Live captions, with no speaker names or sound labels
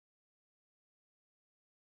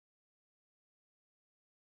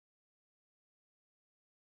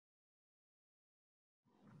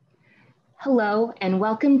Hello, and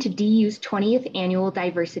welcome to DU's 20th Annual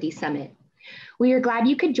Diversity Summit. We are glad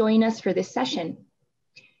you could join us for this session.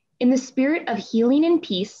 In the spirit of healing and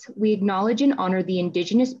peace, we acknowledge and honor the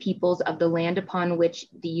indigenous peoples of the land upon which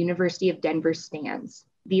the University of Denver stands,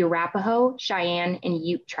 the Arapaho, Cheyenne, and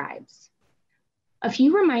Ute tribes. A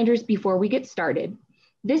few reminders before we get started.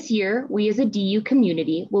 This year, we as a DU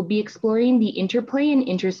community will be exploring the interplay and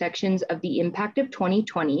intersections of the impact of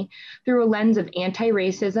 2020 through a lens of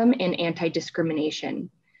anti-racism and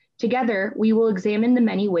anti-discrimination. Together, we will examine the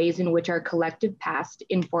many ways in which our collective past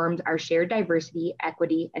informs our shared diversity,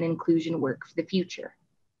 equity, and inclusion work for the future.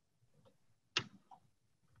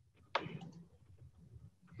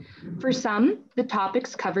 For some, the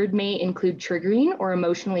topics covered may include triggering or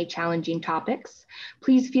emotionally challenging topics.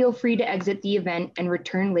 Please feel free to exit the event and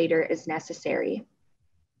return later as necessary.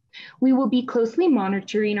 We will be closely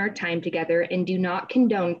monitoring our time together and do not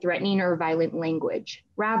condone threatening or violent language.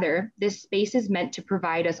 Rather, this space is meant to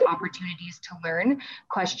provide us opportunities to learn,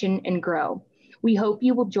 question, and grow. We hope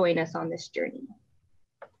you will join us on this journey.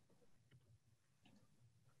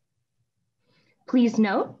 Please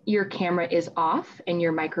note your camera is off and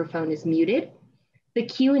your microphone is muted. The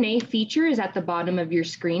Q&A feature is at the bottom of your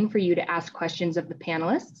screen for you to ask questions of the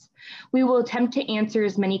panelists. We will attempt to answer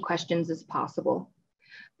as many questions as possible.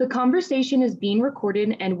 The conversation is being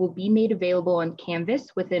recorded and will be made available on Canvas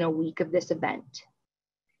within a week of this event.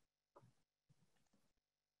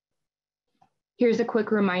 Here's a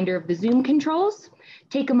quick reminder of the Zoom controls.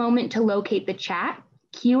 Take a moment to locate the chat,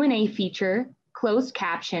 Q&A feature, closed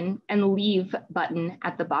caption, and leave button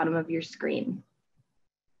at the bottom of your screen.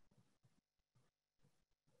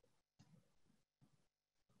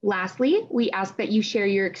 Lastly, we ask that you share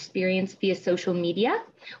your experience via social media.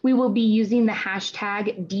 We will be using the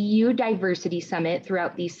hashtag DU Diversity Summit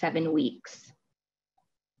throughout these 7 weeks.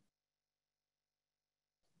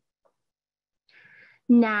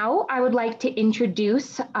 Now, I would like to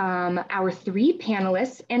introduce our 3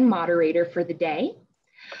 panelists and moderator for the day.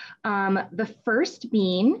 The first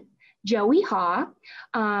being Joey Ha.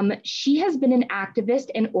 She has been an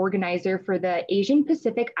activist and organizer for the Asian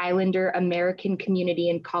Pacific Islander American community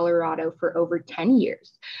in Colorado for over 10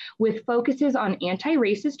 years, with focuses on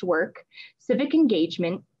anti-racist work, civic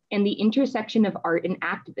engagement, and the intersection of art and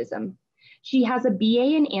activism. She has a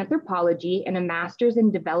BA in anthropology and a master's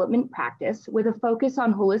in development practice with a focus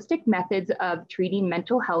on holistic methods of treating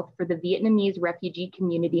mental health for the Vietnamese refugee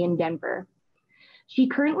community in Denver. She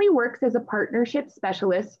currently works as a partnership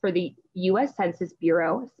specialist for the U.S. Census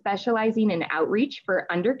Bureau, specializing in outreach for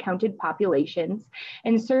undercounted populations,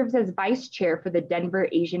 and serves as vice chair for the Denver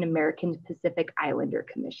Asian American Pacific Islander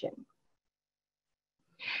Commission.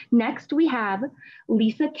 Next, we have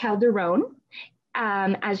Lisa Calderon.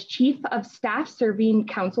 As Chief of Staff serving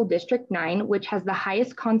Council District 9, which has the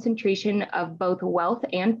highest concentration of both wealth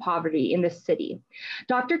and poverty in the city.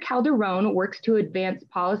 Dr. Calderon works to advance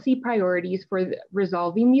policy priorities for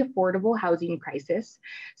resolving the affordable housing crisis,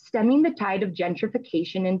 stemming the tide of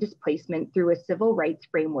gentrification and displacement through a civil rights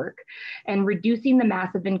framework, and reducing the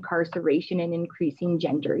massive incarceration and increasing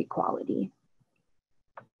gender equality.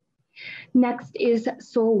 Next is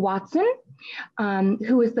Sol Watson,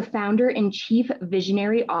 who is the founder and chief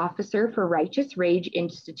visionary officer for Righteous Rage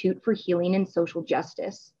Institute for Healing and Social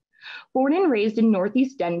Justice. Born and raised in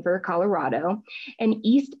Northeast Denver, Colorado, an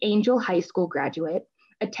East Angel High School graduate,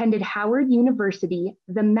 attended Howard University,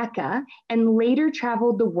 the Mecca, and later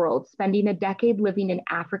traveled the world, spending a decade living in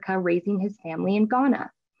Africa, raising his family in Ghana.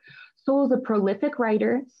 Sol is a prolific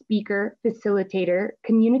writer, speaker, facilitator,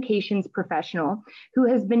 communications professional who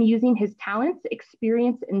has been using his talents,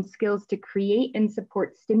 experience, and skills to create and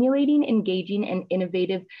support stimulating, engaging, and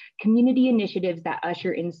innovative community initiatives that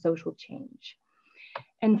usher in social change.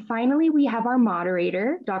 And finally, we have our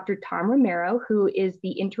moderator, Dr. Tom Romero, who is the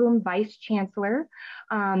interim vice chancellor,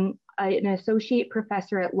 an associate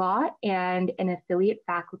professor at law, and an affiliate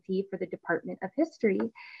faculty for the Department of History.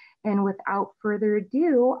 And without further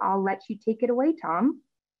ado, I'll let you take it away, Tom.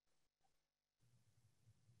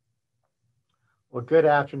 Well, good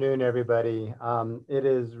afternoon, everybody. It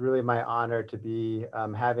is really my honor to be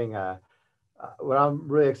having what I'm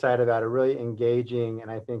really excited about, a really engaging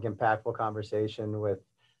and I think impactful conversation with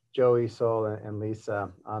Joey, Sol, and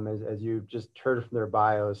Lisa. As you just heard from their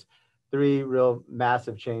bios, 3 real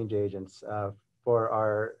massive change agents for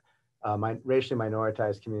our racially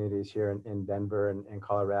minoritized communities here in Denver and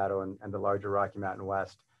Colorado and the larger Rocky Mountain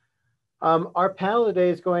West. Our panel today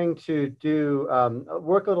is going to do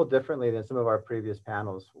work a little differently than some of our previous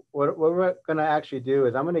panels. What we're going to actually do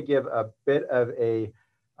is I'm going to give a bit of a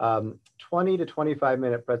 20 to 25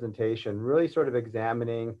 minute presentation, really sort of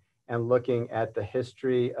examining and looking at the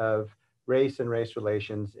history of race and race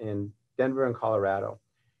relations in Denver and Colorado.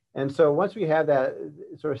 And so once we have that,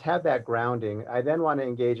 sort of have that grounding, I then want to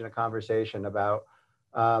engage in a conversation about,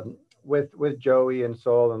 with Joey and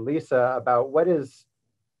Sol and Lisa, about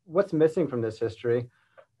what's missing from this history.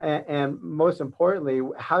 And most importantly,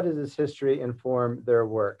 how does this history inform their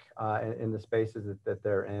work in the spaces that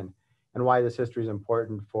they're in, and why this history is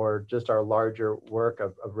important for just our larger work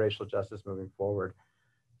of racial justice moving forward.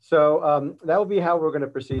 So that will be how we're going to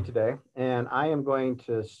proceed today. And I am going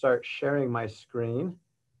to start sharing my screen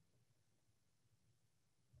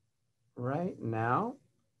right now.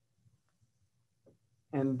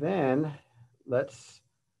 And then let's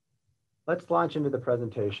launch into the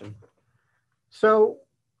presentation. So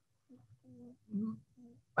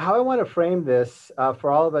how I want to frame this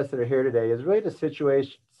for all of us that are here today is really to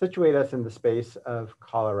situate us in the space of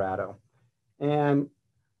Colorado. And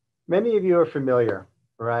many of you are familiar,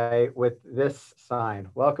 right, with this sign,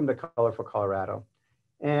 "Welcome to Colorful Colorado."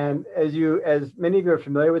 And as many of you are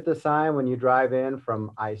familiar with this sign, when you drive in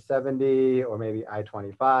from I-70 or maybe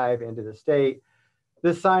I-25 into the state,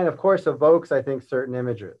 this sign, of course, evokes, I think, certain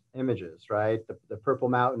images, right? The Purple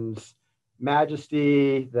Mountains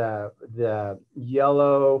majesty, the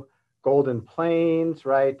yellow golden plains,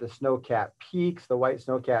 right? The snow-capped peaks, the white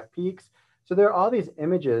snow-capped peaks. So there are all these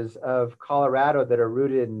images of Colorado that are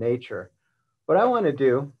rooted in nature. What I want to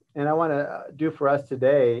do, and I want to do for us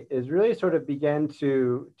today, is really sort of begin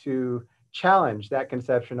to challenge that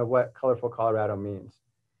conception of what colorful Colorado means.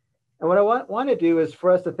 And what I want to do is for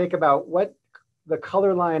us to think about what the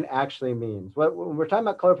color line actually means. When we're talking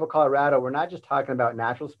about colorful Colorado, we're not just talking about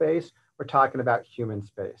natural space, we're talking about human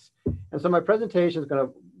space. And so my presentation is going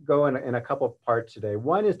to go in a couple of parts today.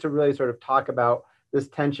 One is to really sort of talk about this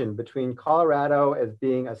tension between Colorado as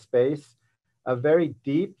being a space of very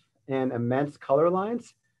deep and immense color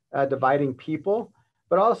lines dividing people,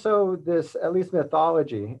 but also this, at least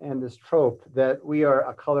mythology and this trope that we are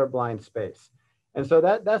a colorblind space. And so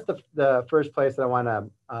that's the first place that I want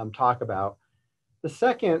to talk about. The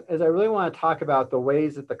second is I really want to talk about the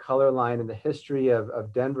ways that the color line and the history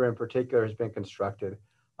of Denver in particular has been constructed,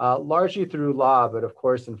 largely through law, but of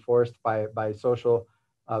course enforced by social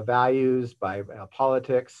values, by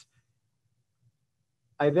politics.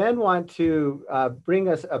 I then want to bring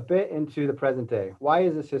us a bit into the present day. Why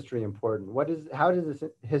is this history important? How does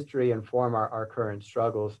this history inform our current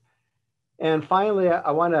struggles? And finally, I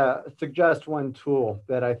want to suggest one tool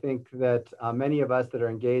that I think that many of us that are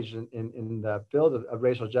engaged in the field of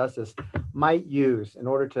racial justice might use in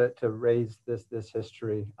order to raise this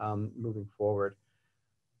history moving forward.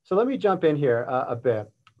 So let me jump in here a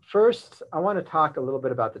bit. First, I want to talk a little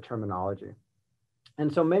bit about the terminology.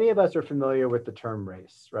 And so many of us are familiar with the term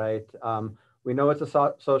race, right? We know it's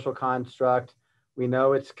a social construct. We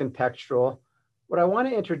know it's contextual. What I want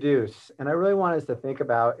to introduce, and I really want us to think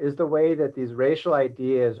about, is the way that these racial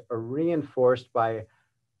ideas are reinforced by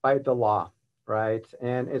the law, right?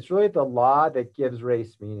 And it's really the law that gives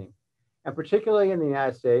race meaning. And particularly in the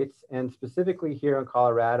United States, and specifically here in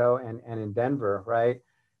Colorado and in Denver, right?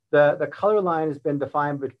 The color line has been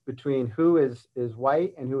defined between who is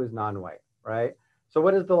white and who is non-white, right? So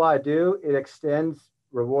what does the law do? It extends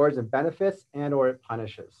rewards and benefits, and or it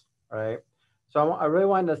punishes, right? So I really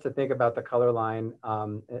wanted us to think about the color line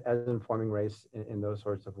as informing race in those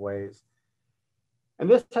sorts of ways. And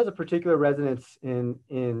this has a particular resonance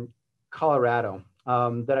in Colorado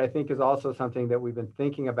that I think is also something that we've been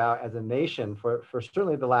thinking about as a nation for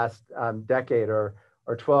certainly the last decade or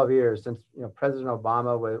 12 years since President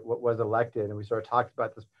Obama was elected, and we sort of talked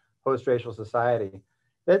about this post-racial society.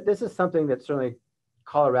 This is something that certainly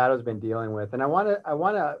Colorado's been dealing with. And I want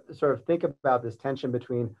to sort of think about this tension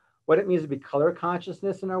between what it means to be color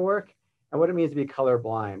consciousness in our work and what it means to be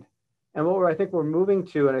colorblind. And what I think we're moving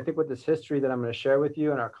to, and I think what this history that I'm going to share with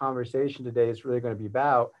you and our conversation today is really going to be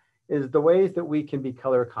about, is the ways that we can be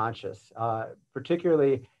color conscious,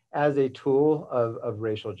 particularly as a tool of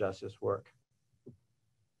racial justice work.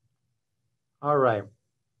 All right.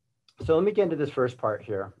 So let me get into this first part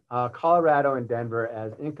here. Colorado and Denver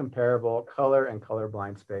as incomparable color and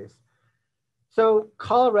colorblind space. So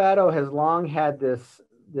Colorado has long had this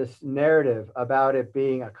narrative about it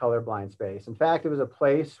being a colorblind space. In fact, it was a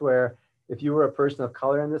place where if you were a person of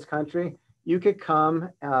color in this country, you could come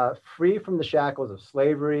free from the shackles of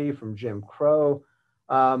slavery, from Jim Crow,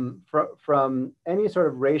 from any sort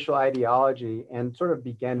of racial ideology and sort of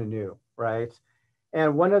begin anew, right?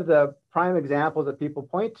 And one of the prime examples that people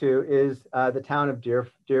point to is the town of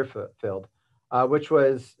Deerfield, which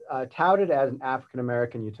was touted as an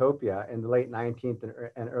African-American utopia in the late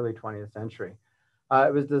 19th and early 20th century.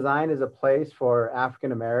 It was designed as a place for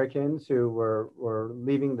African Americans who were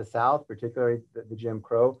leaving the South, particularly the Jim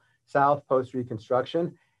Crow South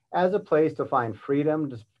post-Reconstruction, as a place to find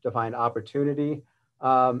freedom, to find opportunity,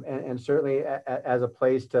 and certainly as a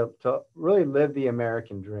place to really live the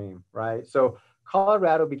American dream, right? So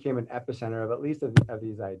Colorado became an epicenter of at least of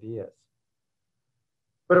these ideas.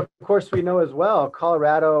 But of course, we know as well,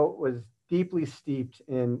 Colorado was deeply steeped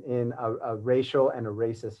in a racial and a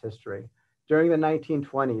racist history. During the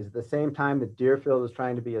 1920s, at the same time that Deerfield was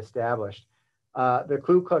trying to be established, the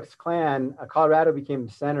Ku Klux Klan, Colorado became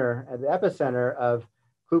the epicenter of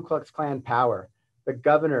Ku Klux Klan power. The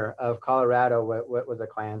governor of Colorado was a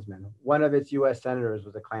Klansman. One of its US senators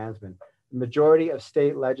was a Klansman. The majority of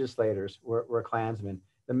state legislators were Klansmen.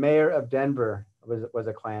 The mayor of Denver was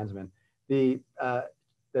a Klansman. The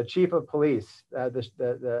chief of police,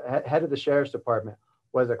 the head of the sheriff's department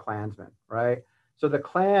was a Klansman, right? So the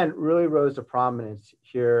Klan really rose to prominence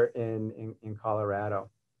here in Colorado.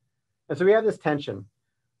 And so we have this tension.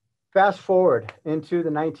 Fast forward into the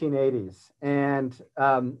 1980s, and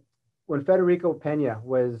when Federico Pena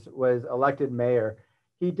was elected mayor,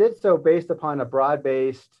 he did so based upon a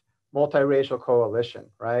broad-based multiracial coalition,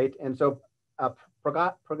 right? And so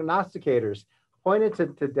prognosticators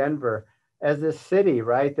pointed to Denver as this city,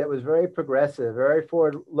 right, that was very progressive, very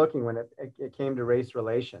forward-looking when it came to race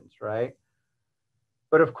relations, right?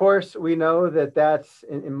 But of course, we know that that's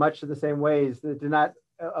in much of the same ways that did not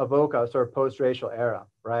evoke a sort of post-racial era,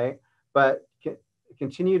 right? But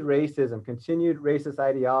continued racism, continued racist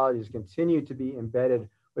ideologies continue to be embedded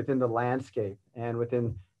within the landscape and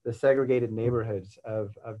within the segregated neighborhoods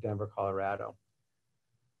of Denver, Colorado.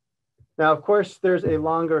 Now, of course, there's a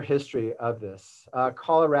longer history of this.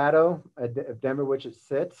 Colorado, Denver, which it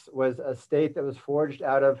sits, was a state that was forged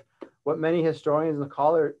out of what many historians and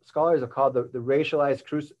scholars have called the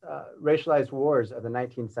racialized wars of the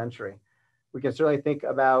 19th century. We can certainly think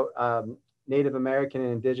about Native American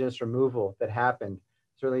and indigenous removal that happened.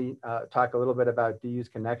 Certainly talk a little bit about DU's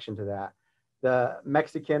connection to that. The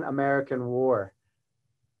Mexican-American War,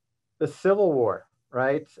 the Civil War,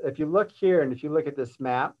 right? If you look here and if you look at this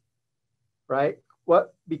map, right,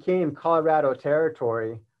 what became Colorado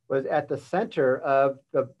territory was at the center of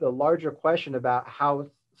the larger question about how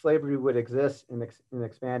slavery would exist in the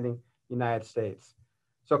expanding United States.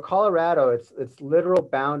 So Colorado, its literal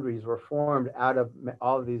boundaries were formed out of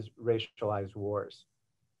all of these racialized wars.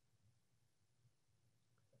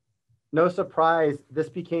 No surprise, this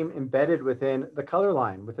became embedded within the color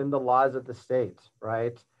line, within the laws of the state,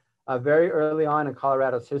 right? Very early on in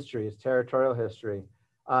Colorado's history, its territorial history,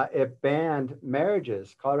 it banned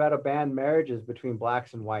marriages. Colorado banned marriages between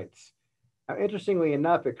blacks and whites. Now, interestingly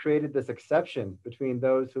enough, it created this exception between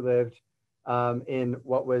those who lived in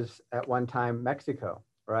what was at one time Mexico,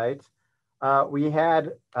 right? We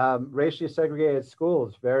had racially segregated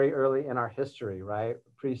schools very early in our history, right?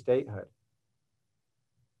 Pre-statehood.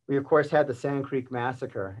 We, of course, had the Sand Creek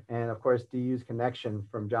Massacre, and of course, DU's connection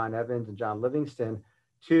from John Evans and John Livingston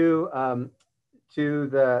to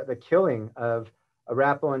the killing of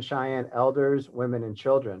Arapaho and Cheyenne elders, women, and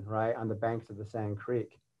children, right, on the banks of the Sand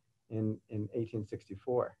Creek in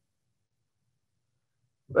 1864.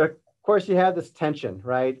 But of course, you have this tension,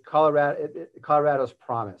 right? Colorado's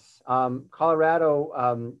promise.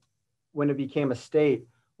 Colorado, when it became a state,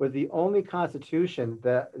 was the only constitution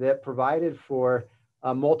that provided for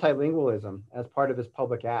multilingualism as part of its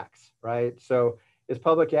public acts, right? So its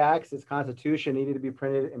public acts, its constitution needed to be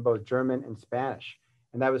printed in both German and Spanish.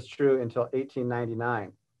 And that was true until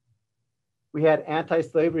 1899. We had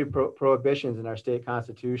anti-slavery prohibitions in our state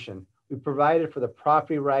constitution. We provided for the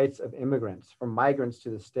property rights of immigrants, for migrants to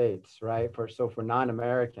the states, right? So for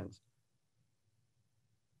non-Americans.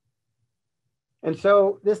 And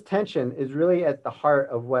so this tension is really at the heart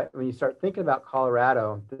of when you start thinking about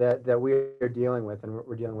Colorado, that we are dealing with and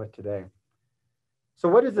we're dealing with today. So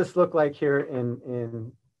what does this look like here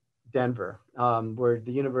in Denver, where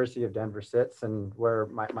the University of Denver sits and where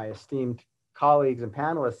my esteemed colleagues and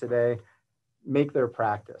panelists today make their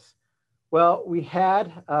practice? Well, we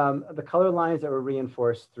had the color lines that were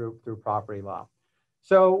reinforced through property law.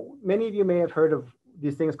 So many of you may have heard of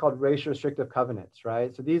these things called racial restrictive covenants,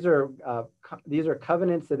 right? So these are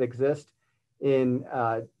covenants that exist in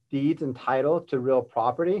deeds and title to real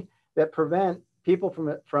property that prevent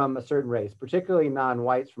people from a certain race, particularly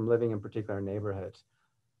non-whites, from living in particular neighborhoods.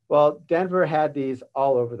 Well, Denver had these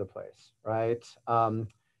all over the place, right?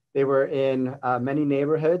 They were in many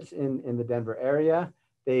neighborhoods in the Denver area.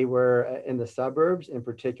 They were in the suburbs, in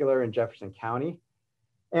particular in Jefferson County.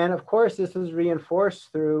 And of course, this was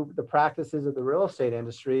reinforced through the practices of the real estate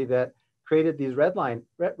industry that created these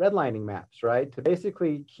redlining maps, right, to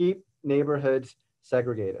basically keep neighborhoods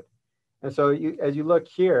segregated. And so as you look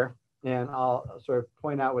here, and I'll sort of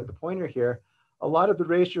point out with the pointer here, a lot of the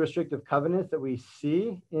racially restrictive covenants that we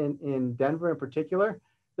see in Denver in particular,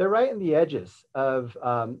 they're right in the edges of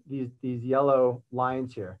these yellow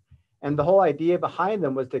lines here. And the whole idea behind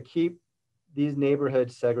them was to keep these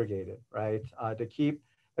neighborhoods segregated, right? To keep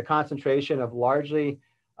the concentration of largely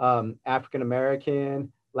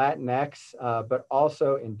African-American, Latinx, but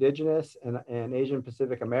also Indigenous and Asian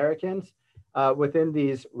Pacific Americans within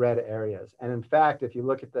these red areas. And in fact, if you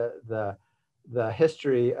look at the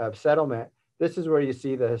history of settlement, this is where you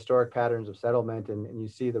see the historic patterns of settlement, and you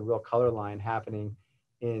see the real color line happening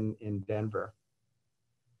in Denver.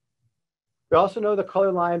 We also know the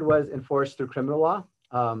color line was enforced through criminal law,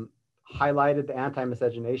 highlighted the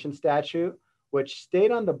anti-miscegenation statute, which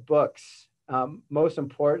stayed on the books, most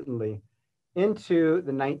importantly, into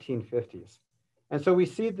the 1950s. And so we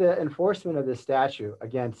see the enforcement of this statute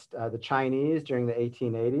against the Chinese during the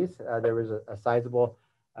 1880s. There was a sizable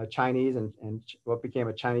Chinese and what became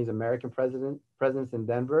a Chinese American presence in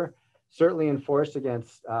Denver, certainly enforced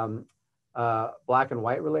against Black and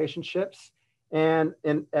white relationships. And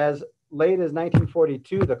as late as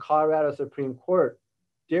 1942, the Colorado Supreme Court,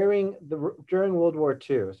 during World War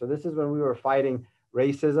II, so this is when we were fighting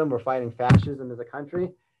racism, we're fighting fascism as a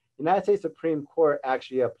country, the United States Supreme Court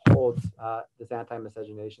actually upholds this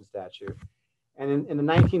anti-miscegenation statute. And in the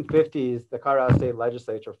 1950s, the Colorado State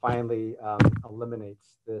Legislature finally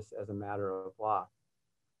eliminates this as a matter of law.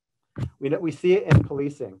 We see it in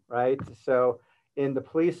policing, right? So in the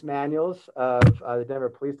police manuals of the Denver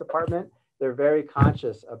Police Department, they're very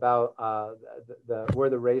conscious about where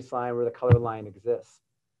the race line, where the color line exists.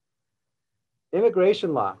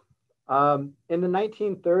 Immigration law. In the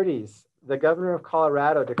 1930s, the governor of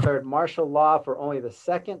Colorado declared martial law for only the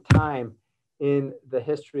second time in the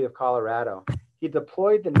history of Colorado. He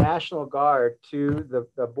deployed the National Guard to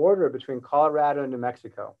the border between Colorado and New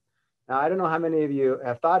Mexico. Now, I don't know how many of you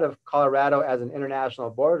have thought of Colorado as an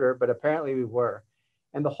international border, but apparently we were.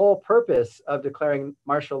 And the whole purpose of declaring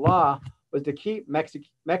martial law was to keep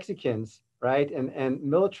Mexicans, right, and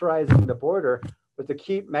militarizing the border was to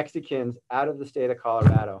keep Mexicans out of the state of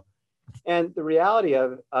Colorado. And the reality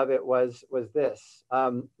of it was this.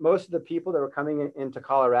 Most of the people that were coming into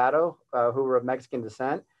Colorado who were of Mexican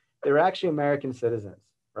descent, they were actually American citizens,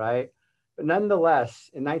 right? But nonetheless,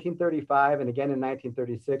 in 1935 and again in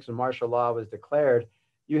 1936, when martial law was declared,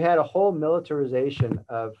 you had a whole militarization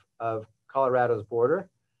of Colorado's border.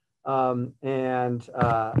 And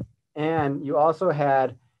you also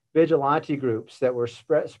had vigilante groups that were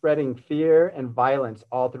spreading fear and violence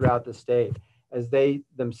all throughout the state, as they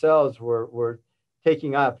themselves were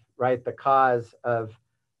taking up, right, the cause of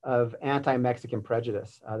anti-Mexican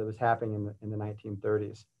prejudice that was happening in the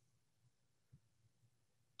 1930s.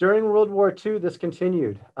 During World War II, this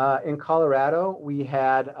continued. In Colorado, we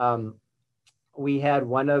had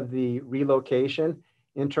one of the relocation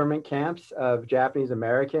internment camps of Japanese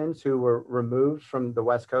Americans who were removed from the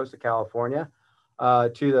West Coast of California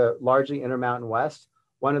to the largely Intermountain West.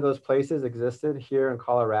 One of those places existed here in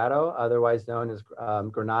Colorado, otherwise known as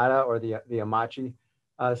Granada or the Amachi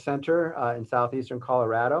Center in southeastern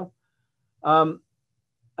Colorado.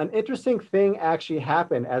 An interesting thing actually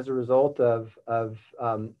happened as a result of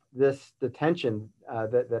this detention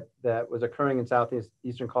that was occurring in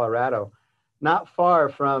southeastern Colorado. Not far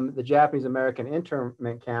from the Japanese American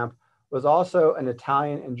internment camp was also an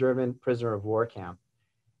Italian and German prisoner of war camp.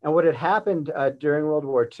 And what had happened during World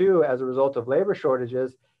War II as a result of labor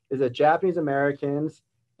shortages is that Japanese Americans,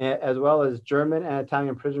 as well as German and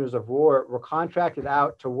Italian prisoners of war, were contracted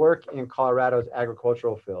out to work in Colorado's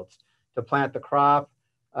agricultural fields, to plant the crop,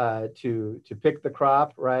 to pick the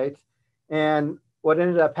crop, right? And what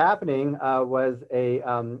ended up happening was a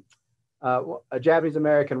Japanese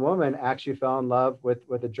American woman actually fell in love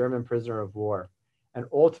with a German prisoner of war and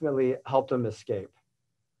ultimately helped him escape.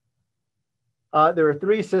 There were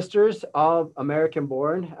three sisters, all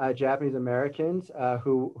American-born Japanese Americans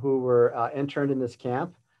who were interned in this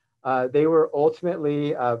camp. They were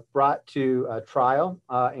ultimately brought to trial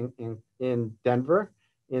in Denver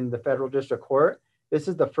in the federal district court. This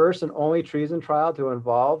is the first and only treason trial to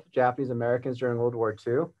involve Japanese Americans during World War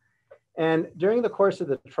II. And during the course of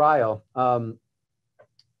the trial,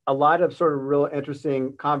 a lot of sort of real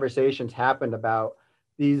interesting conversations happened about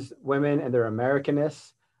these women and their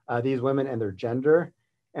Americanness, these women and their gender.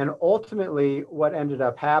 And ultimately, what ended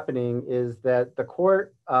up happening is that the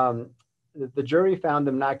court, the jury found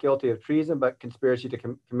them not guilty of treason, but conspiracy to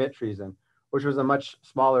commit treason, which was a much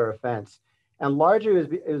smaller offense. And largely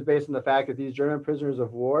it was based on the fact that these German prisoners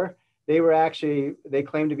of war, they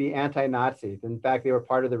claimed to be anti-Nazi. In fact, they were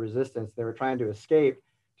part of the resistance. They were trying to escape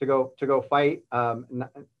to go fight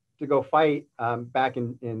back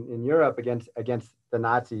in Europe against the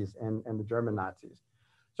Nazis and the German Nazis.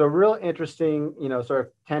 So real interesting, sort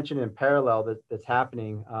of tension and parallel that's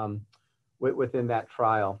happening within that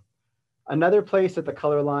trial. Another place that the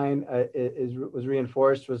color line was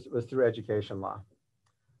reinforced was through education law.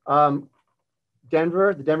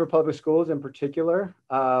 The Denver Public Schools in particular,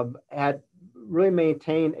 had really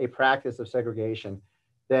maintained a practice of segregation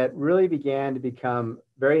that really began to become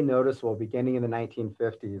very noticeable beginning in the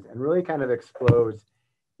 1950s and really kind of explodes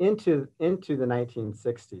into the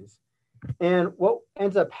 1960s. And what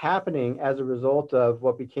ends up happening as a result of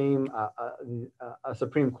what became a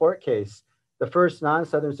Supreme Court case, the first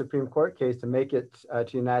non-Southern Supreme Court case to make it to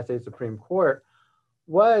the United States Supreme Court,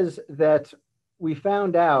 was that we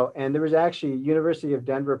found out, and there was actually University of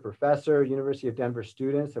Denver professor, University of Denver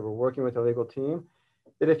students that were working with the legal team,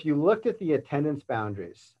 that if you looked at the attendance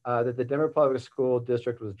boundaries that the Denver Public School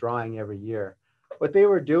District was drawing every year, what they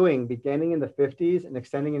were doing beginning in the 50s and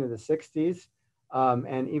extending into the 60s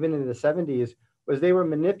and even into the 70s was they were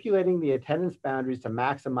manipulating the attendance boundaries to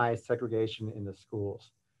maximize segregation in the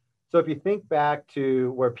schools. So if you think back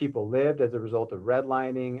to where people lived as a result of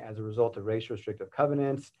redlining, as a result of racial restrictive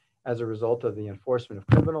covenants, as a result of the enforcement of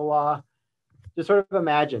criminal law, just sort of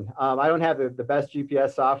imagine, I don't have the best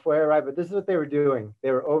GPS software, right? But this is what they were doing.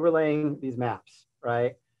 They were overlaying these maps,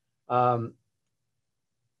 right? Over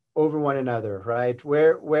one another, right?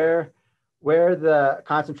 Where the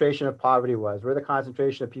concentration of poverty was, where the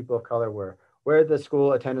concentration of people of color were, where the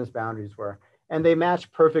school attendance boundaries were. And they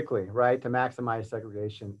matched perfectly, right, to maximize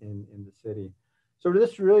segregation in the city. So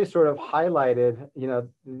this really sort of highlighted,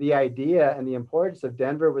 the idea and the importance of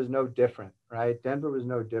Denver was no different, right? Denver was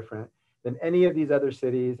no different than any of these other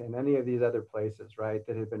cities and any of these other places, right,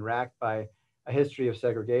 that had been racked by a history of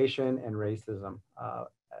segregation and racism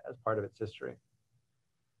as part of its history.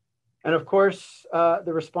 And of course,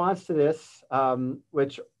 the response to this, the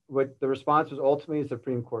response was ultimately a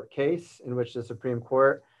Supreme Court case in which the Supreme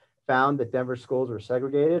Court found that Denver schools were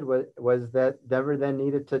segregated, was that Denver then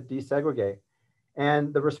needed to desegregate.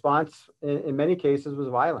 And the response in many cases was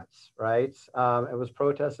violence, right? It was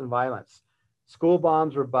protests and violence. School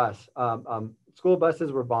buses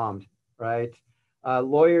were bombed, right?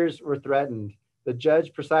 Lawyers were threatened. The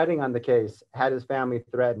judge presiding on the case had his family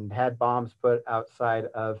threatened, had bombs put outside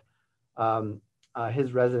of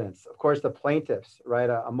his residence. Of course, the plaintiffs, right?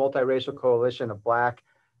 A multiracial coalition of Black,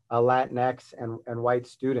 Latinx, and white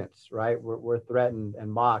students, right, were threatened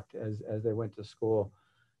and mocked as they went to school.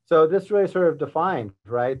 So this really sort of defined,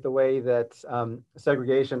 right, the way that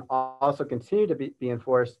segregation also continued to be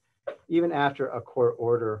enforced even after a court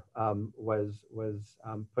order was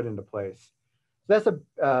put into place. So that's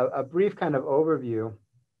a brief kind of overview.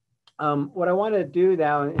 What I want to do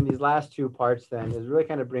now in these last two parts then is really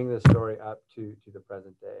kind of bring this story up to the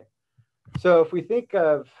present day. So if we think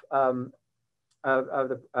of kind of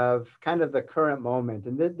the current moment,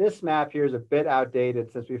 and this map here is a bit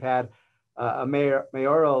outdated since we've had a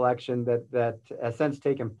mayoral election that has since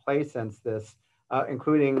taken place since this,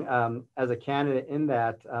 including as a candidate in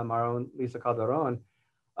that, our own Lisa Calderon.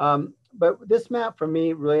 But this map for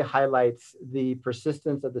me really highlights the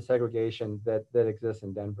persistence of the segregation that exists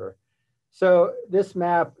in Denver. So this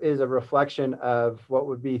map is a reflection of what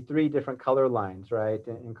would be three different color lines, right,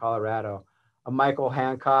 in Colorado. Michael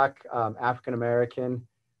Hancock, African-American,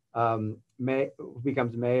 who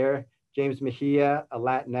becomes mayor. James Mejia, a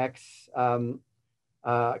Latinx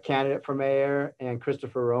candidate for mayor, and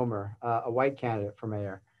Christopher Romer, a white candidate for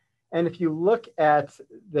mayor. And if you look at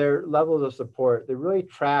their levels of support, they really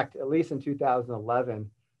tracked, at least in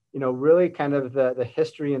 2011, really kind of the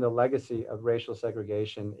history and the legacy of racial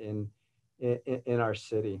segregation in our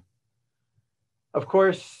city. Of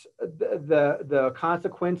course, the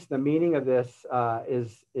consequence, the meaning of this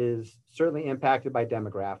is certainly impacted by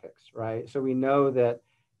demographics, right? So we know that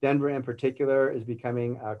Denver in particular is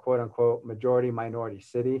becoming a quote unquote majority minority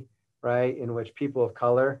city, right? In which people of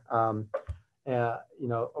color,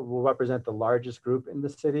 will represent the largest group in the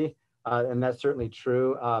city. And that's certainly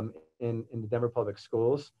true in the Denver Public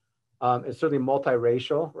Schools. It's certainly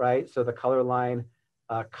multiracial, right? So the color line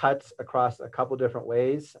cuts across a couple different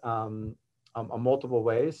ways, multiple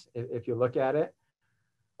ways, if you look at it.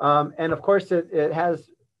 And of course, it has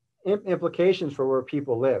implications for where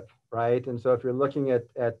people live, right? And so if you're looking at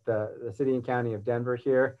the city and county of Denver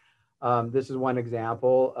here, this is one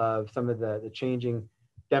example of some of the changing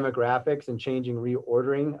demographics and changing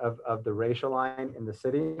reordering of the racial line in the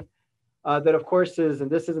city. that of course is, and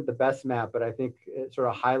this isn't the best map, but I think it sort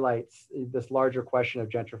of highlights this larger question of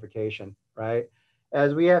gentrification, right?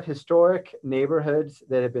 As we have historic neighborhoods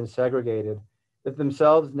that have been segregated, that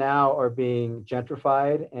themselves now are being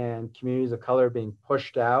gentrified and communities of color being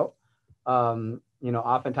pushed out,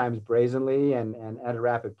 oftentimes brazenly and at a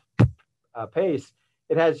rapid pace,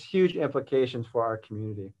 it has huge implications for our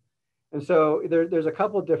community. And so there's a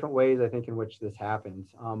couple of different ways I think in which this happens.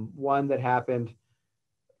 One that happened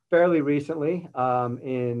fairly recently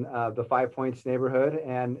in the Five Points neighborhood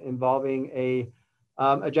and involving a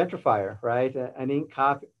gentrifier, right?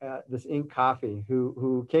 This Ink Coffee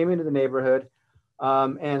who came into the neighborhood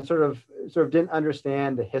and sort of didn't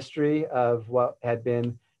understand the history of what had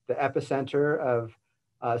been the epicenter of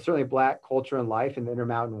certainly Black culture and life in the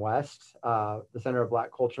Intermountain West, the center of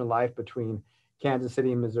Black culture and life between Kansas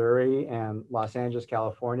City, Missouri, and Los Angeles,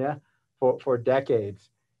 California, for decades,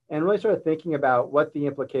 and really sort of thinking about what the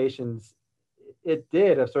implications it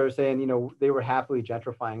did of sort of saying, they were happily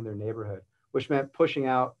gentrifying their neighborhood, which meant pushing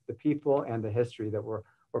out the people and the history that were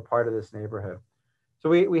part of this neighborhood. So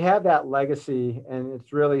we have that legacy, and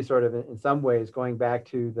it's really sort of in some ways going back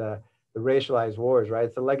to the racialized wars, right?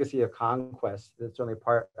 It's a legacy of conquest that's certainly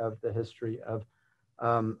part of the history of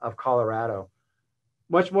Colorado.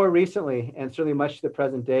 Much more recently, and certainly much to the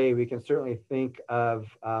present day, we can certainly think of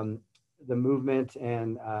the movement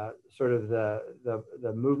and sort of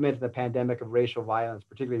the movement and the pandemic of racial violence,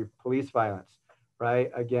 particularly police violence,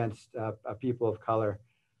 right, against people of color.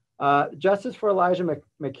 Justice for Elijah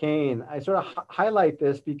McClain, I sort of highlight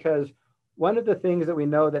this because one of the things that we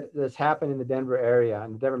know that's happened in the Denver area,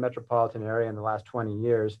 in the Denver metropolitan area in the last 20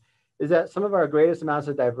 years, is that some of our greatest amounts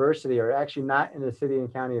of diversity are actually not in the city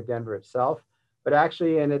and county of Denver itself, but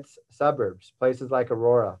actually in its suburbs, places like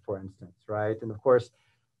Aurora, for instance, right? And of course,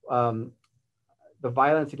 the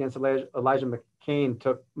violence against Elijah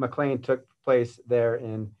McClain took place there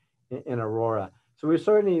in Aurora. So we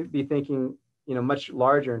certainly be thinking, much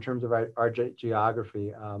larger in terms of our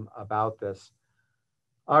geography about this.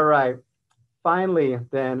 All right, finally,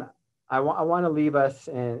 then I want to leave us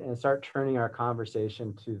and start turning our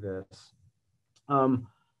conversation to this.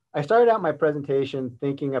 I started out my presentation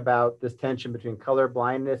thinking about this tension between color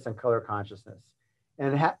blindness and color consciousness,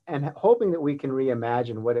 and hoping that we can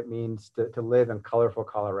reimagine what it means to live in colorful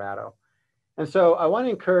Colorado. And so I want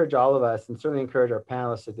to encourage all of us, and certainly encourage our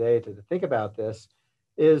panelists today to think about this,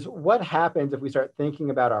 is what happens if we start thinking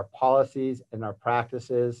about our policies and our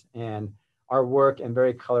practices and our work in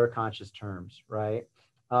very color conscious terms, right?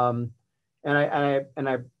 And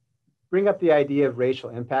I bring up the idea of racial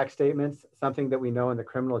impact statements, something that we know in the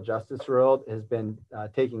criminal justice world has been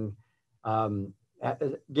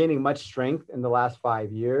gaining much strength in the last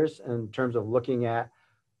 5 years in terms of looking at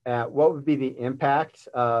what would be the impact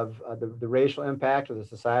of the racial impact or the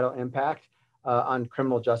societal impact on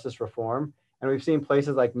criminal justice reform. And we've seen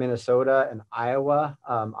places like Minnesota and Iowa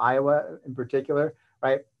in particular,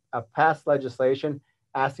 right, pass legislation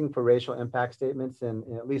asking for racial impact statements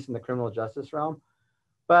at least in the criminal justice realm.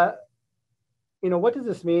 But what does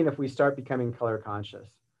this mean if we start becoming color conscious?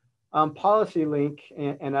 PolicyLink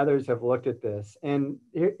and others have looked at this. And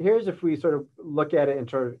here's if we sort of look at it in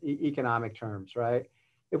sort of economic terms, right?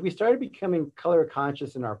 If we started becoming color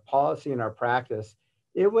conscious in our policy and our practice,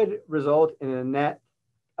 it would result in a net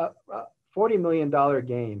 $40 million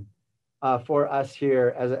gain for us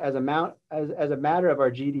here as a matter of our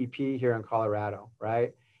GDP here in Colorado,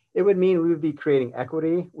 right? It would mean we would be creating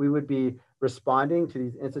equity. We would be responding to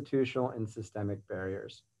these institutional and systemic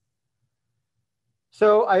barriers.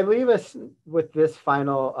 So I leave us with this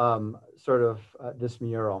final this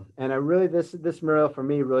mural. And this mural for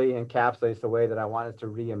me really encapsulates the way that I wanted to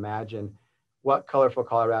reimagine what colorful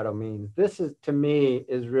Colorado means. This is, to me,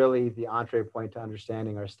 is really the entree point to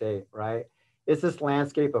understanding our state, right? It's this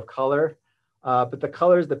landscape of color, but the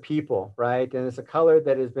color is the people, right? And it's a color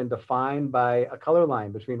that has been defined by a color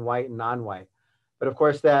line between white and non-white. But of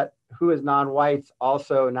course, that who is non-whites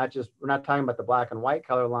also we're not talking about the black and white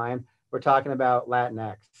color line, we're talking about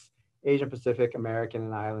Latinx, Asian Pacific American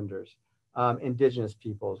and Islanders, indigenous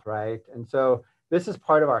peoples, right? And so this is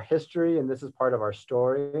part of our history and this is part of our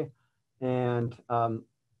story. And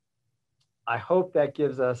I hope that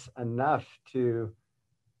gives us enough to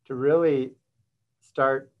really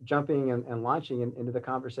start jumping and launching into the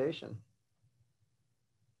conversation.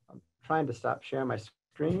 I'm trying to stop sharing my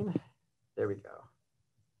screen. There we go.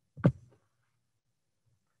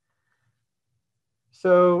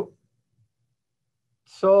 So,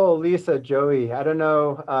 Sol, Lisa, Joey, I don't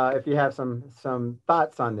know if you have some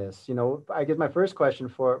thoughts on this. I guess my first question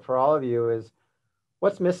for all of you is,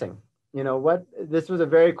 what's missing? you know, this was a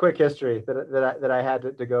very quick history that I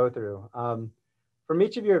had to go through. From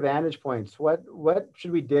each of your vantage points, what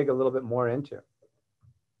should we dig a little bit more into?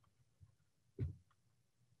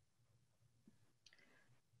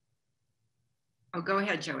 Oh, go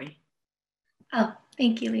ahead, Joey. Oh,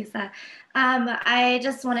 thank you, Lisa. I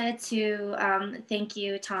just wanted to thank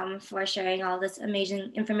you, Tom, for sharing all this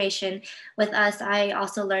amazing information with us. I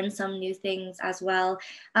also learned some new things as well.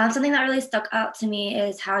 Something that really stuck out to me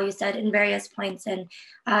is how you said in various points in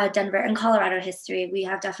Denver and Colorado history, we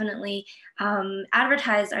have definitely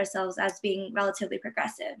advertised ourselves as being relatively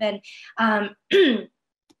progressive. And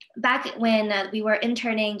back when we were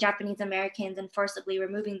interning Japanese Americans and forcibly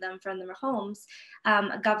removing them from their homes,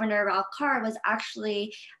 Governor Ralph Carr was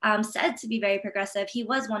actually said to be very progressive. He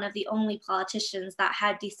was one of the only politicians that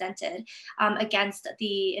had dissented against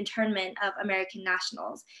the internment of American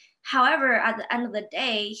nationals. However, at the end of the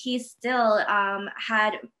day, he still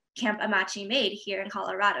had Camp Apache made here in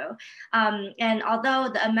Colorado. And although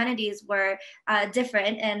the amenities were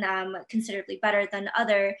different and considerably better than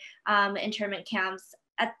other internment camps,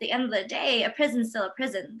 at the end of the day, a prison's still a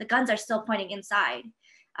prison. The guns are still pointing inside.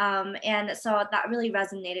 And so that really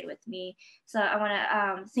resonated with me. So I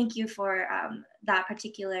wanna thank you for that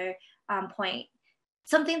particular point.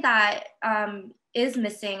 Something that is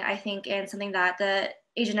missing, I think, and something that the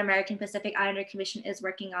Asian American Pacific Islander Commission is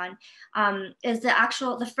working on is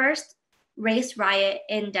the first race riot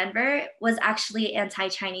in Denver was actually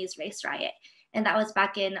anti-Chinese race riot. And that was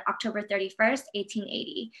back in October 31st,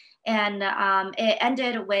 1880. And it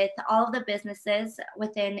ended with all of the businesses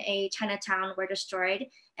within a Chinatown were destroyed,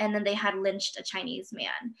 and then they had lynched a Chinese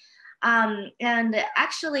man. And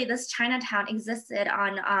actually this Chinatown existed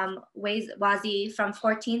on Wazi from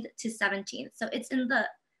 14th to 17th. So it's in the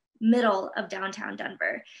middle of downtown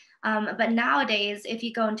Denver. But nowadays, if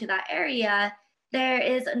you go into that area, there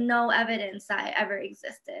is no evidence that it ever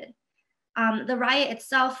existed. The riot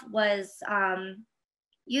itself was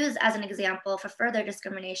used as an example for further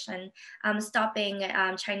discrimination, stopping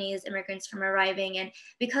Chinese immigrants from arriving. And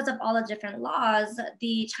because of all the different laws,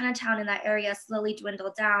 the Chinatown in that area slowly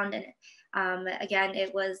dwindled down. And again,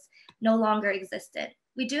 it was no longer existed.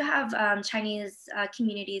 We do have Chinese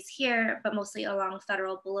communities here, but mostly along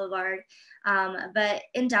Federal Boulevard. But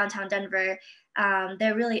in downtown Denver,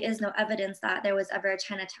 there really is no evidence that there was ever a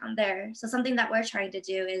Chinatown there. So something that we're trying to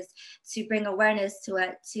do is to bring awareness to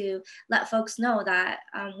it, to let folks know that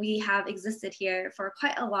we have existed here for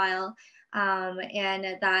quite a while,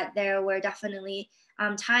 and that there were definitely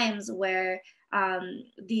times where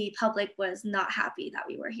the public was not happy that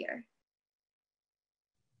we were here.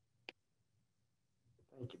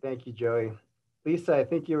 Thank you, Joey. Lisa, I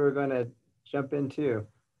think you were going to jump in too.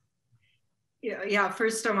 Yeah,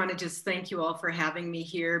 first I want to just thank you all for having me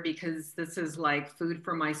here, because this is like food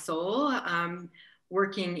for my soul.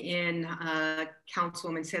 Working in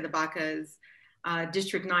Councilwoman Sedabaca's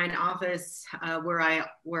District 9 office, where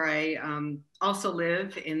I also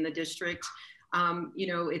live in the district. You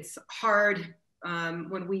know, it's hard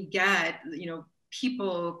when we get, you know,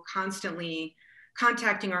 people constantly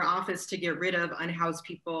contacting our office to get rid of unhoused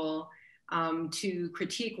people, to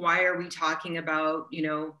critique why are we talking about, you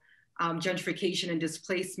know, gentrification and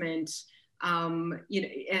displacement, you know,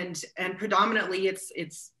 and predominantly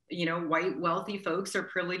it's you know, white wealthy folks or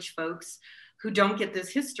privileged folks who don't get this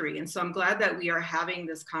history. And so I'm glad that we are having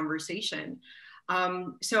this conversation.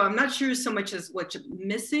 So I'm not sure so much as what's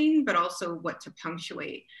missing, but also what to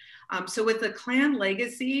punctuate. So with the Klan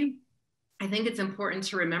legacy, I think it's important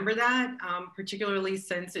to remember that, particularly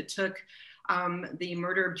since it took the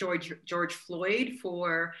murder of George Floyd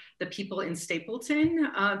for the people in Stapleton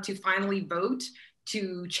to finally vote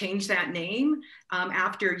to change that name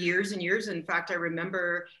after years and years. In fact, I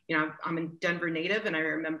remember, you know, I'm a Denver native, and I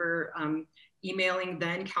remember emailing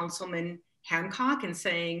then Councilman Hancock and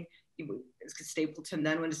saying, Stapleton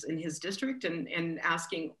then was in his district, and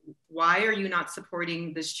asking, why are you not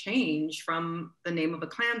supporting this change from the name of a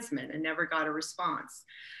Klansman, and never got a response.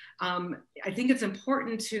 I think it's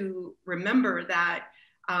important to remember that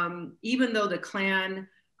even though the Klan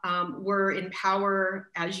were in power,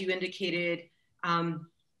 as you indicated, in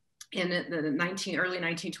the early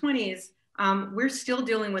 1920s, we're still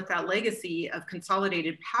dealing with that legacy of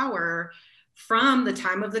consolidated power from the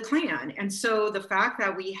time of the Klan. And so the fact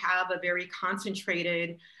that we have a very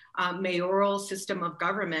concentrated mayoral system of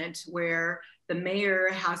government where the mayor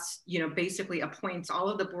has, you know, basically appoints all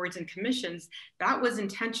of the boards and commissions, that was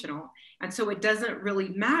intentional. And so it doesn't really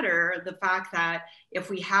matter the fact that if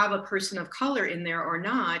we have a person of color in there or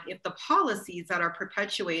not, if the policies that are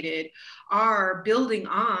perpetuated are building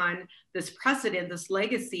on this precedent, this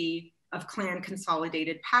legacy of clan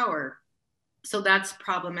consolidated power. So that's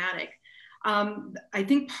problematic. I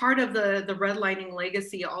think part of the redlining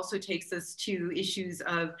legacy also takes us to issues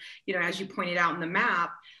of, you know, as you pointed out in the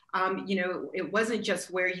map, you know, it wasn't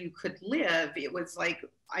just where you could live, it was like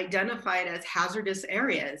identified as hazardous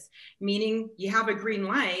areas, meaning you have a green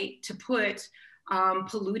light to put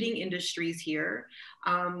polluting industries here,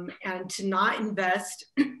 and to not invest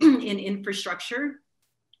in infrastructure,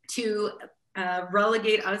 to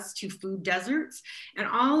relegate us to food deserts, and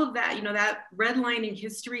all of that. You know, that redlining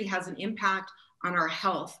history has an impact on our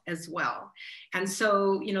health as well. And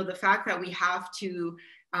so, you know, the fact that we have to,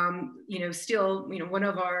 you know, still, you know, one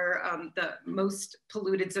of our, the most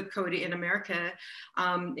polluted zip code in America,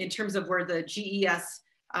 in terms of where the GES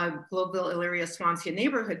Global Elyria Swansea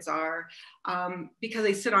neighborhoods are, because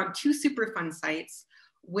they sit on 2 Superfund sites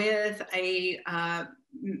with a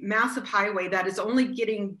massive highway that is only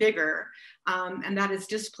getting bigger, and that has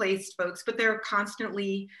displaced folks, but they're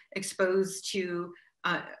constantly exposed to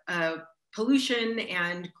pollution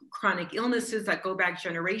and chronic illnesses that go back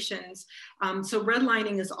generations. So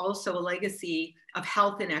redlining is also a legacy of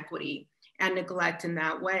health inequity and neglect in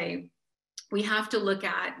that way. We have to look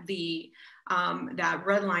at the that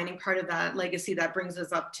redlining, part of that legacy that brings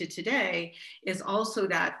us up to today is also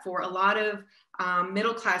that for a lot of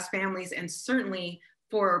middle-class families, and certainly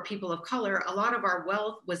for people of color, a lot of our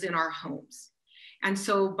wealth was in our homes. And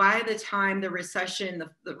so by the time the recession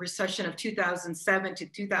of 2007 to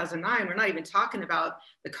 2009, we're not even talking about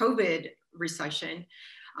the COVID recession,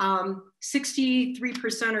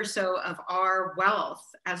 63% or so of our wealth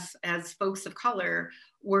as folks of color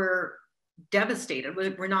were devastated,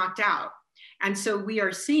 were knocked out. And so we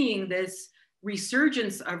are seeing this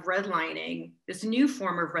resurgence of redlining, this new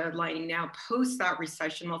form of redlining now post that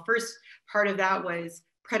recession. Well, first part of that was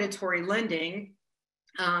predatory lending,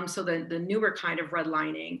 so the newer kind of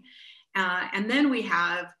redlining. And then we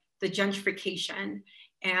have the gentrification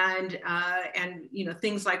and you know,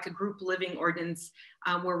 things like a group living ordinance,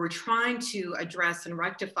 where we're trying to address and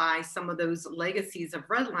rectify some of those legacies of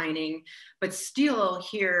redlining, but still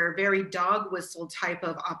hear very dog whistle type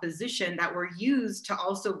of opposition that were used to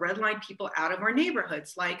also redline people out of our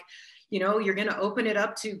neighborhoods. Like, you know, you're going to open it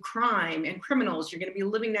up to crime and criminals. You're going to be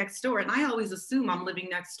living next door. And I always assume I'm living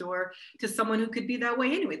next door to someone who could be that way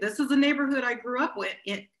anyway. This is a neighborhood I grew up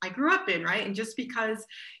in, right? And just because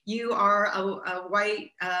you are a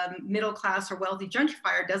white middle class or wealthy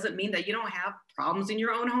gentrifier doesn't mean that you don't have problems in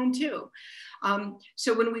your own home too.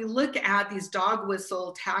 So when we look at these dog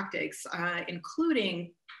whistle tactics,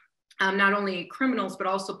 including not only criminals, but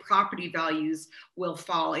also property values will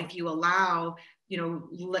fall if you allow, you know,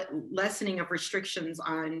 lessening of restrictions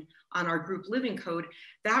on our group living code.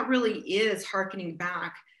 That really is hearkening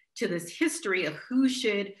back to this history of who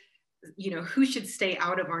should stay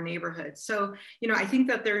out of our neighborhood. So, you know, I think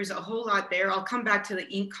that there's a whole lot there. I'll come back to the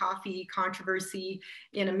ink coffee controversy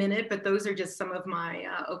in a minute, but those are just some of my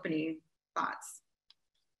opening thoughts.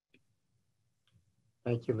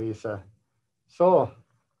 Thank you, Lisa. Sol.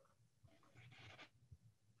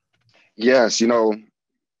 Yes, you know,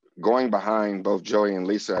 going behind both Joey and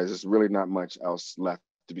Lisa, there's really not much else left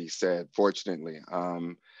to be said, fortunately.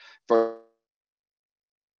 First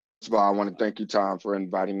of all, I want to thank you, Tom, for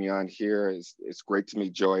inviting me on here. It's great to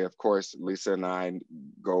meet Joey. Of course, Lisa and I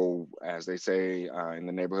go, as they say in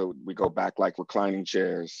the neighborhood, we go back like reclining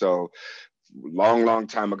chairs. So long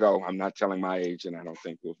time ago. I'm not telling my age, and I don't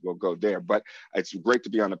think we'll go there, but it's great to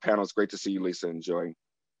be on the panel. It's great to see you, Lisa and Joey.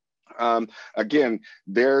 Again,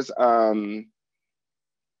 there's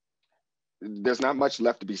not much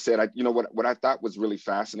left to be said. You know, what I thought was really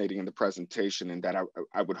fascinating in the presentation, and that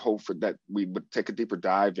I would hope for that we would take a deeper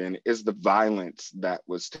dive in, is the violence that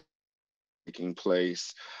was taking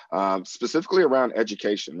place, specifically around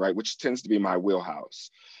education, right, which tends to be my wheelhouse.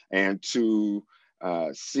 And to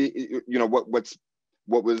see, you know, what's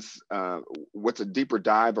a deeper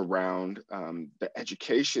dive around the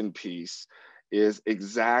education piece is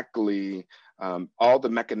exactly all the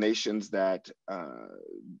machinations that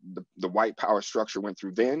the white power structure went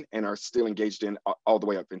through then and are still engaged in all the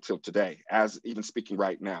way up until today, as even speaking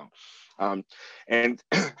right now. And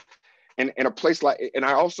in a place like, and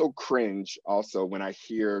I also cringe also when I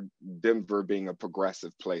hear Denver being a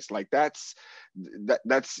progressive place. Like that's,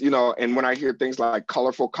 you know, and when I hear things like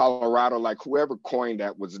colorful Colorado, like whoever coined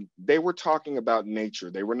that they were talking about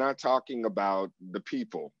nature. They were not talking about the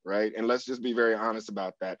people, right? And let's just be very honest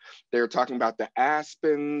about that. They were talking about the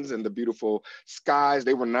aspens and the beautiful skies.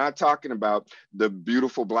 They were not talking about the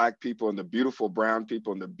beautiful Black people and the beautiful brown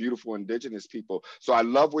people and the beautiful indigenous people. So I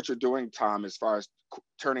love what you're doing, Tom, as far as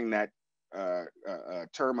turning that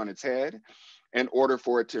term on its head. in order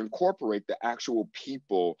for it to incorporate the actual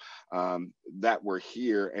people that were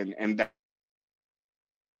here and that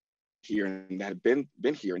here and that have been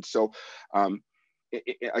here. And so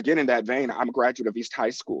again, in that vein, I'm a graduate of East High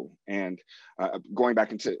School, and going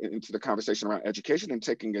back into the conversation around education and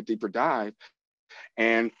taking a deeper dive.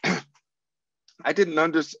 And I didn't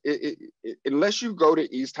understand, unless you go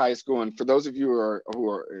to East High School, and for those of you who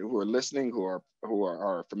are listening, who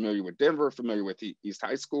are familiar with Denver, familiar with East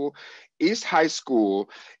High School is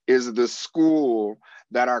the school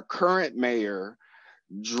that our current mayor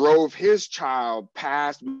drove his child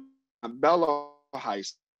past Montbello High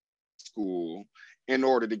School in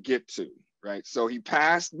order to get to, right? So he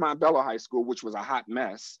passed Montbello High School, which was a hot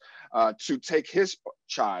mess, to take his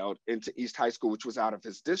child into East High School, which was out of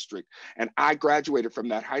his district. And I graduated from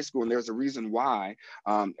that high school, and there's a reason why.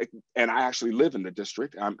 And I actually live in the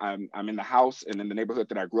district. I'm in the house and in the neighborhood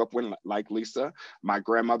that I grew up in, like Lisa. My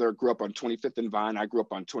grandmother grew up on 25th and Vine. I grew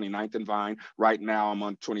up on 29th and Vine. Right now, I'm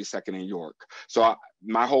on 22nd and York. So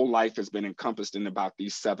my whole life has been encompassed in about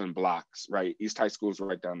these 7 blocks, right? East High School is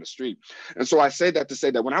right down the street. And so I say that to say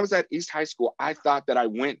that when I was at East High School, I thought that I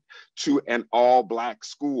went to an all-Black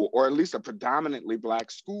school, or at least a predominantly Black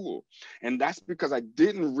school. And that's because I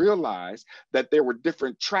didn't realize that there were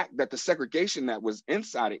different that the segregation that was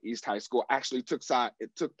inside of East High School actually took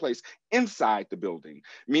place inside the building,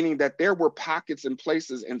 meaning that there were pockets and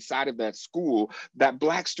places inside of that school that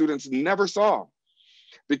Black students never saw,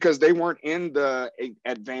 because they weren't in the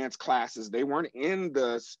advanced classes. They weren't in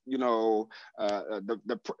the,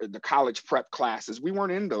 the college prep classes. We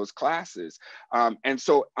weren't in those classes. And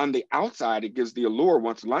so on the outside, it gives the allure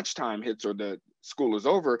once lunchtime hits or the school is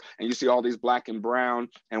over and you see all these Black and brown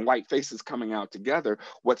and white faces coming out together.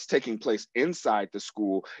 What's taking place inside the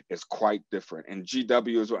school is quite different. And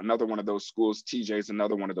GW is another one of those schools. TJ is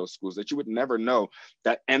another one of those schools that you would never know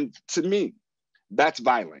that. And to me, that's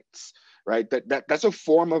violence. Right, that's a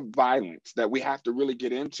form of violence that we have to really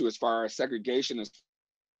get into as far as segregation as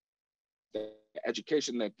the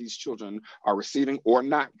education that these children are receiving or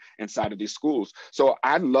not inside of these schools. So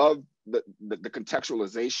I love the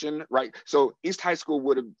contextualization, right? So East High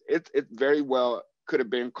School it very well could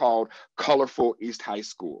have been called colorful East High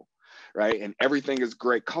School, right? And everything is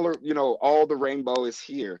great. Color, all the rainbow is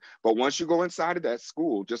here. But once you go inside of that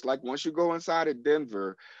school, just like once you go inside of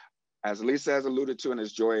Denver, as Lisa has alluded to and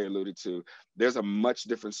as Joy alluded to, there's a much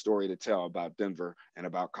different story to tell about Denver and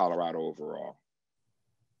about Colorado overall.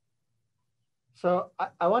 So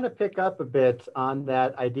I want to pick up a bit on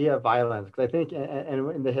that idea of violence, because I think,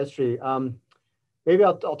 and in the history, maybe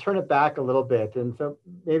I'll turn it back a little bit. And so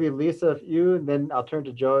maybe Lisa, if you, and then I'll turn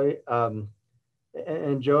to Joy.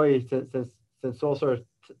 And Joy, since Sol sort of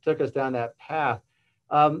took us down that path,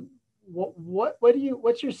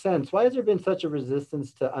 what's your sense? Why has there been such a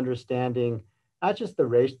resistance to understanding not just the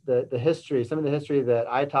race, the history, some of the history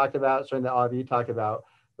that I talked about, certainly that all of you talked about,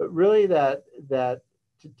 but really that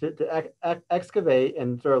to excavate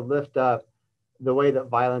and sort of lift up the way that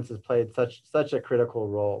violence has played such a critical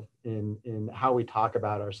role in how we talk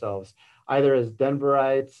about ourselves, either as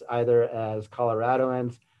Denverites, either as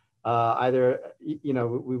Coloradoans, either,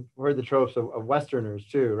 we've heard the tropes of Westerners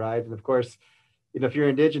too, right? And of course, if you're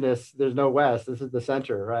Indigenous, there's no West, this is the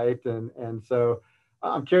center, right? And so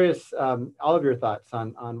I'm curious, all of your thoughts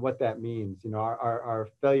on what that means, our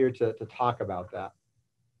failure to talk about that.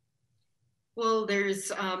 Well, there's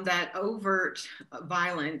that overt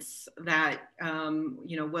violence that,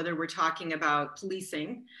 whether we're talking about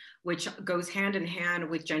policing, which goes hand in hand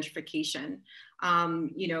with gentrification.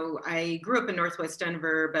 I grew up in Northwest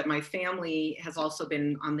Denver, but my family has also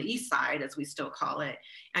been on the East Side, as we still call it,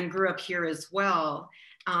 and grew up here as well.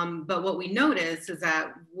 But what we notice is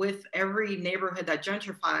that with every neighborhood that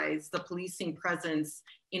gentrifies, the policing presence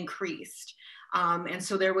increased. And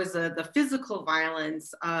so there was the physical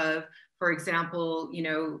violence of, for example,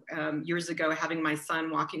 years ago, having my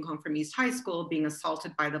son walking home from East High School, being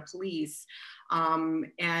assaulted by the police,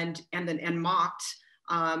 and mocked.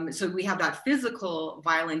 So we have that physical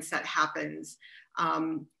violence that happens,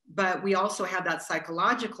 but we also have that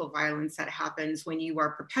psychological violence that happens when you are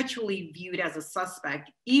perpetually viewed as a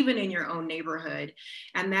suspect, even in your own neighborhood.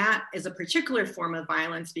 And that is a particular form of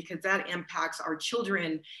violence because that impacts our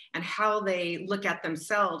children and how they look at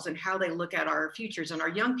themselves and how they look at our futures and our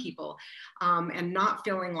young people, and not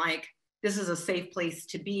feeling like this is a safe place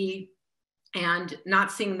to be and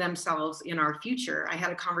not seeing themselves in our future. I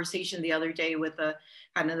had a conversation the other day with the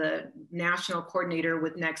national coordinator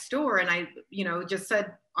with Nextdoor, and I, just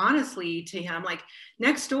said honestly to him, like,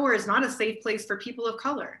 Nextdoor is not a safe place for people of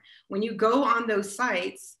color. When you go on those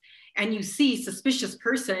sites, and you see suspicious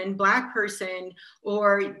person, Black person,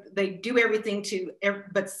 or they do everything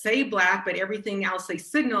but say Black, but everything else they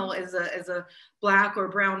signal as a Black or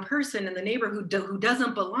brown person in the neighborhood who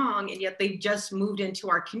doesn't belong, and yet they just moved into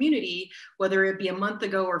our community, whether it be a month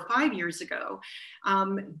ago or 5 years ago.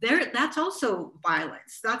 That's also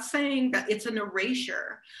violence. That's saying that it's an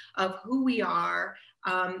erasure of who we are,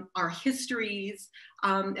 our histories.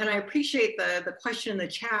 And I appreciate the question in the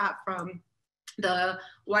chat from the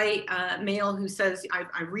white male who says,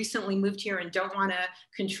 I recently moved here and don't want to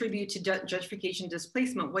contribute to gentrification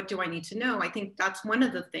displacement. What do I need to know? I think that's one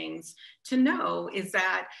of the things to know, is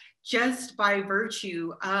that just by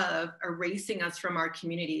virtue of erasing us from our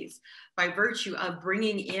communities, by virtue of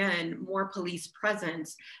bringing in more police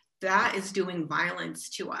presence, that is doing violence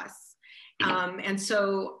to us. And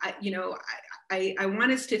so, I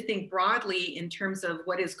want us to think broadly in terms of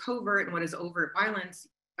what is covert and what is overt violence.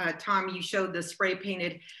 Tom, you showed the spray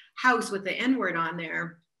painted house with the N-word on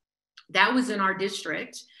there. That was in our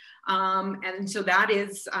district. And so that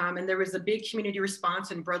is, and there was a big community response,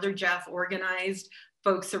 and Brother Jeff organized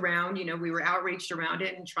folks around, we were outraged around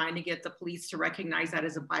it and trying to get the police to recognize that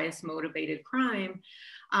as a bias motivated crime.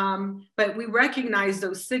 But we recognize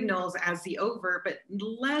those signals as the overt, but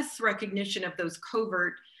less recognition of those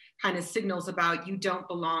covert kind of signals about you don't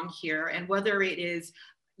belong here. And whether it is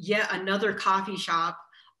yet another coffee shop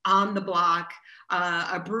on the block,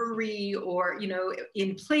 a brewery, or,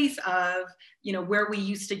 in place of, where we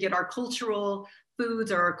used to get our cultural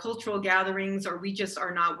foods or our cultural gatherings, or we just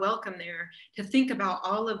are not welcome there, to think about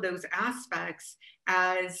all of those aspects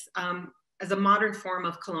as a modern form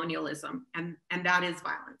of colonialism, and that is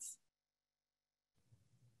violence.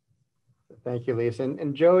 Thank you, Lisa.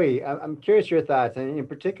 And Joey, I'm curious your thoughts, and in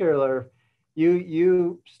particular,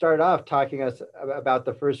 you started off talking us about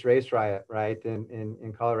the first race riot, right,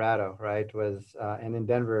 in Colorado, right, and in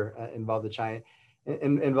Denver, involved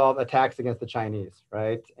attacks against the Chinese,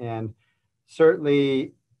 right, and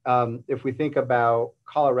certainly if we think about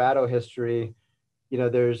Colorado history,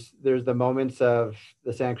 there's the moments of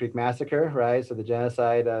the Sand Creek Massacre, right, so the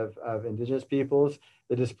genocide of indigenous peoples,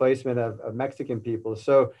 the displacement of Mexican peoples.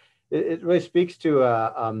 So it really speaks to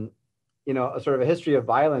a sort of a history of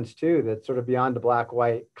violence too, that's sort of beyond the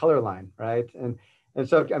black-white color line, right? And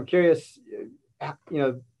so I'm curious,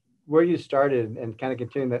 where you started, and kind of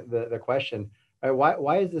continuing the question, right?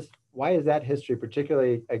 Why is that history,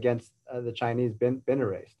 particularly against the Chinese, been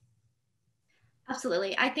erased?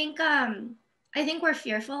 Absolutely. I think we're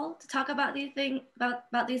fearful to talk about these things.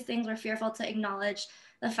 We're fearful to acknowledge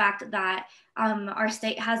the fact that our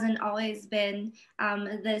state hasn't always been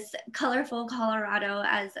this colorful Colorado,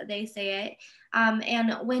 as they say it.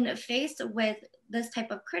 And when faced with this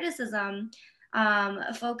type of criticism,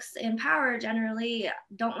 folks in power generally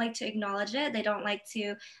don't like to acknowledge it. They don't like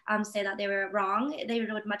to say that they were wrong. They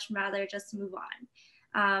would much rather just move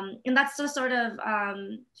on. And that's the sort of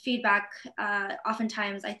feedback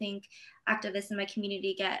oftentimes I think activists in my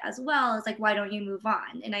community get as well. It's like, why don't you move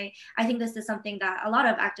on? And I think this is something that a lot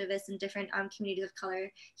of activists in different communities of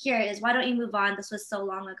color hear is, why don't you move on? This was so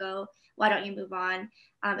long ago. Why don't you move on?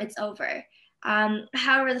 It's over.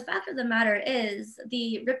 However, the fact of the matter is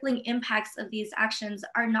the rippling impacts of these actions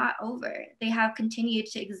are not over. They have continued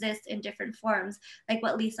to exist in different forms, like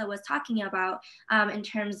what Lisa was talking about in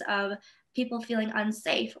terms of people feeling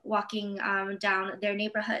unsafe walking down their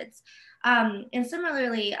neighborhoods. And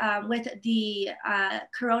similarly, with the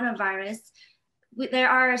coronavirus, there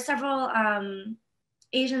are several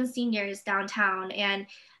Asian seniors downtown, and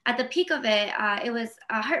at the peak of it, it was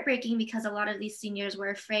heartbreaking because a lot of these seniors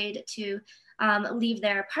were afraid to leave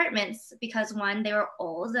their apartments because, one, they were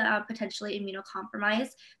old, potentially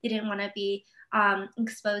immunocompromised. They didn't want to be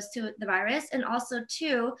exposed to the virus. And also,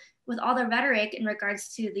 two, with all the rhetoric in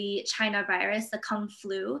regards to the China virus, the Kung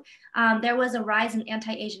flu, there was a rise in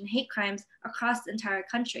anti-Asian hate crimes across the entire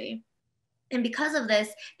country. And because of this,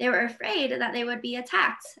 they were afraid that they would be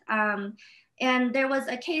attacked. And there was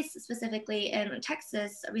a case specifically in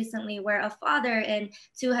Texas recently where a father and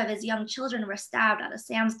two of his young children were stabbed at a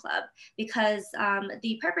Sam's Club because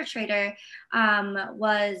the perpetrator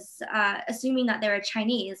was assuming that they were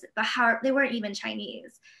Chinese, but they weren't even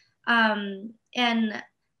Chinese. And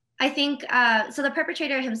I think, so the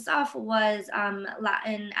perpetrator himself was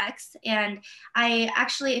Latinx, and I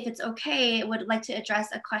actually, if it's okay, would like to address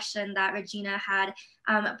a question that Regina had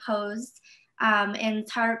posed and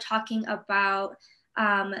start talking about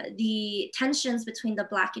the tensions between the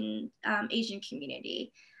Black and Asian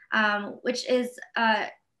community, which is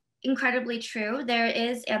incredibly true. There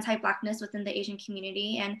is anti-Blackness within the Asian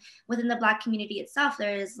community, and within the Black community itself,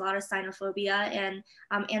 there is a lot of xenophobia and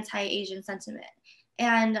anti-Asian sentiment.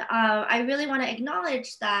 And I really want to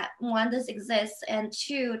acknowledge that, one, this exists, and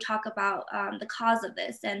two, talk about the cause of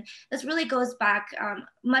this. And this really goes back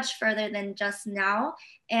much further than just now,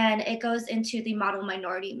 and it goes into the model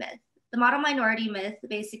minority myth. The model minority myth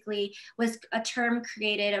basically was a term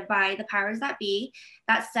created by the powers that be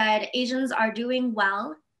that said Asians are doing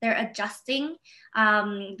well, they're adjusting,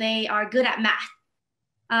 they are good at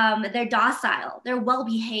math, they're docile, they're well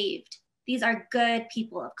behaved. These are good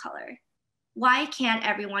people of color. Why can't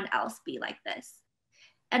everyone else be like this?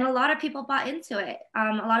 And a lot of people bought into it.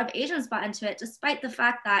 A lot of Asians bought into it, despite the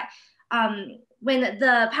fact that when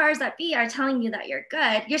the powers that be are telling you that you're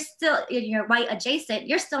good, you're white adjacent,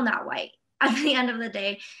 you're still not white. At the end of the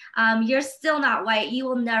day, you're still not white. You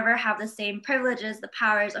will never have the same privileges, the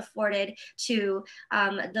powers afforded to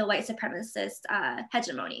the white supremacist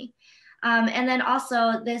hegemony. And then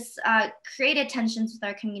also this created tensions with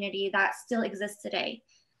our community that still exists today.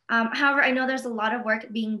 However, I know there's a lot of work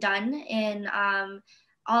being done in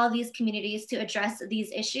all of these communities to address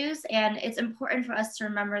these issues. And it's important for us to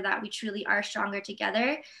remember that we truly are stronger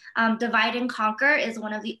together. Divide and conquer is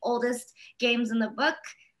one of the oldest games in the book.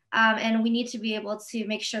 And we need to be able to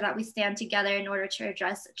make sure that we stand together in order to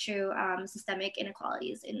address true systemic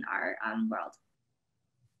inequalities in our world.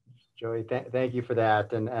 Joey, thank you for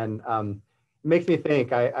that. And it makes me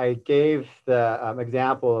think, I gave the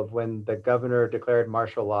example of when the governor declared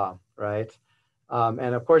martial law, right?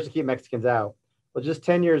 And of course, to keep Mexicans out. Well, just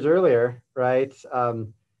 10 years earlier, right?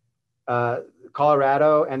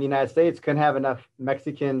 Colorado and the United States couldn't have enough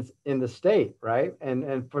Mexicans in the state, right?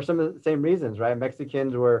 And for some of the same reasons, right?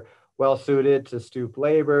 Mexicans were well suited to stoop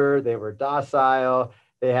labor. They were docile.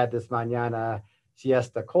 They had this mañana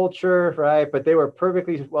siesta culture, right? But they were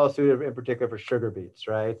perfectly well suited in particular for sugar beets,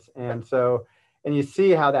 right? And so, and you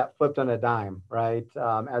see how that flipped on a dime, right?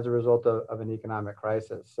 As a result of an economic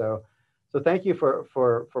crisis. So thank you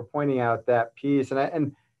for pointing out that piece.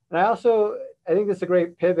 And I also, I think this is a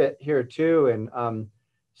great pivot here too. And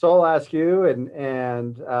so I'll ask you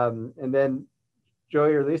and then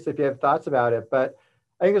Joey or Lisa, if you have thoughts about it. But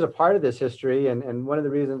I think as a part of this history, and one of the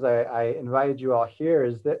reasons I invited you all here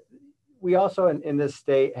is that we also in this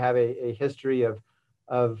state have a history of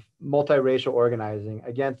multiracial organizing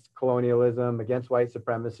against colonialism, against white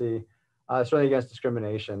supremacy, certainly against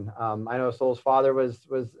discrimination. I know Sol's father was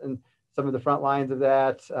in some of the front lines of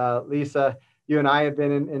that. Lisa, you and I have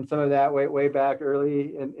been in some of that way back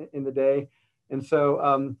early in the day. And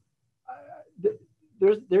so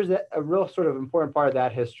there's a real sort of important part of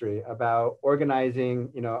that history about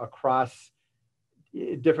organizing, across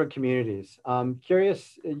different communities.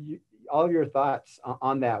 Curious, all of your thoughts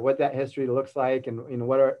on that, what that history looks like and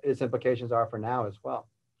what its implications are for now as well.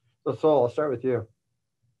 So Sol, I'll start with you.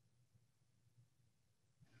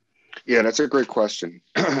 Yeah, that's a great question.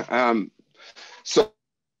 So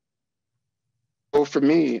for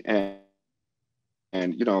me, and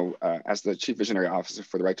as the Chief Visionary Officer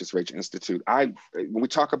for the Righteous Rage Institute, when we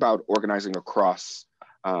talk about organizing across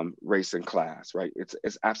race and class, right?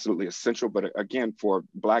 It's absolutely essential. But again, for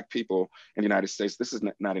Black people in the United States, this is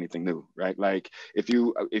not anything new, right? Like if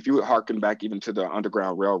you harken back even to the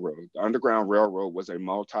Underground Railroad was a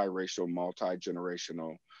multiracial,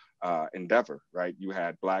 multi-generational endeavor, right? You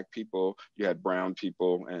had Black people, you had brown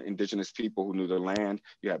people, and indigenous people who knew the land.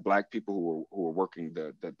 You had Black people who were working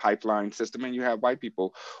the pipeline system, and you had white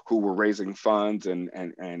people who were raising funds and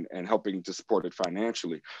helping to support it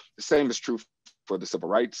financially. The same is true for the civil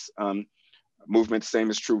rights movement.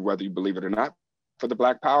 Same is true whether you believe it or not for the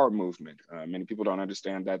Black Power movement. Many people don't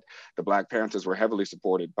understand that the Black Panthers were heavily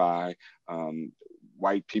supported by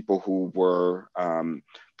white people who were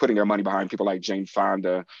putting their money behind people like Jane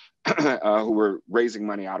Fonda, who were raising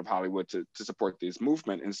money out of Hollywood to support this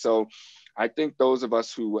movement. And so I think those of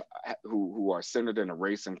us who are centered in a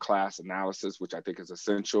race and class analysis, which I think is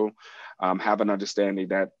essential, have an understanding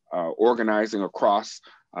that organizing across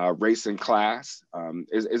race and class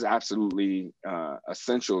is absolutely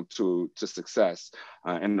essential to success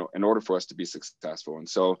in order for us to be successful. And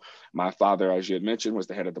so my father, as you had mentioned, was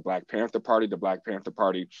the head of the Black Panther Party. The Black Panther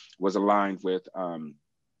Party was aligned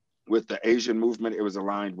with the Asian movement. It was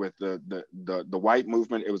aligned with the white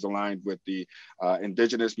movement. It was aligned with the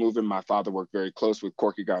indigenous movement. My father worked very close with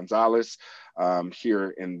Corky Gonzalez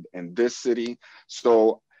here in this city.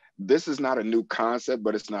 So this is not a new concept,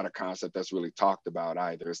 but it's not a concept that's really talked about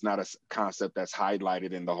either. It's not a concept that's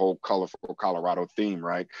highlighted in the whole colorful Colorado theme,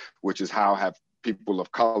 right? Which is how have people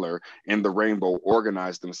of color in the rainbow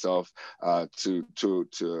organized themselves to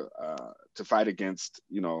fight against,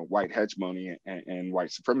 you know, white hegemony and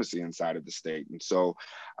white supremacy inside of the state. And so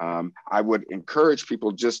I would encourage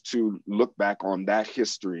people just to look back on that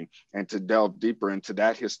history and to delve deeper into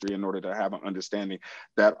that history in order to have an understanding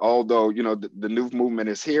that although, you know, the new movement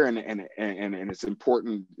is here and it's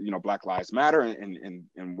important, you know, Black Lives Matter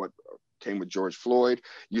and what came with George Floyd,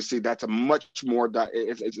 you see that's a much more,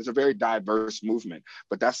 it's a very diverse movement,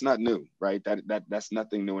 but that's not new, right? That's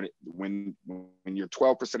nothing new. When you're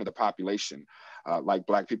 12% of the population, like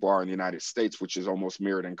Black people are in the United States, which is almost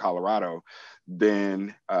mirrored in Colorado,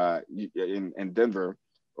 then in Denver,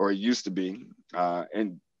 or it used to be,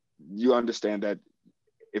 and you understand that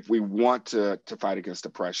if we want to fight against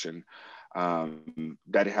oppression,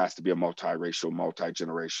 that it has to be a multiracial,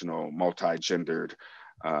 multi-generational, multi-gendered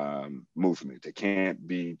movement. It can't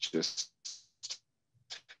be just,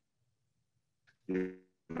 you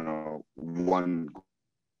know, one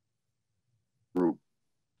group.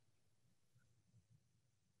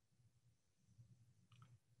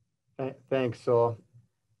 Thanks, Sol.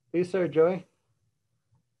 Lisa or Joy?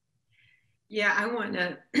 Yeah, I want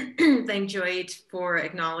to thank Joy for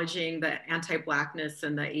acknowledging the anti-Blackness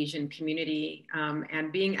in the Asian community,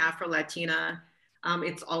 and being Afro-Latina.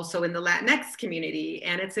 It's also in the Latinx community,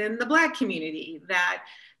 and it's in the Black community, that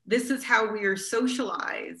this is how we are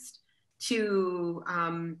socialized to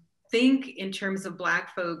think in terms of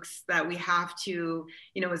Black folks, that we have to,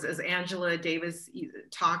 you know, as Angela Davis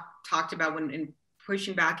talked about when in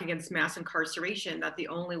pushing back against mass incarceration, that the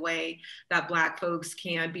only way that Black folks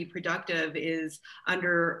can be productive is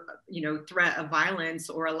under, you know, threat of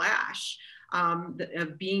violence or a lash.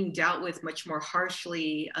 Of being dealt with much more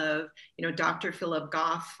harshly, of, you know, Dr. Philip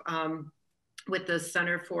Goff with the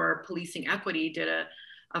Center for Policing Equity did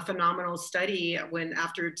a phenomenal study when,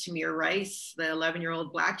 after Tamir Rice, the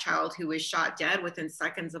 11-year-old Black child who was shot dead within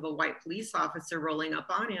seconds of a white police officer rolling up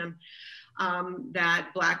on him, that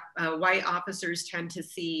white officers tend to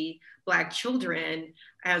see Black children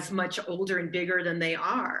as much older and bigger than they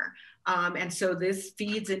are. And so this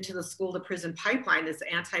feeds into the school to prison pipeline, this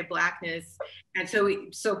anti-Blackness. And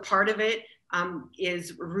so part of it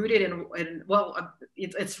is rooted in well,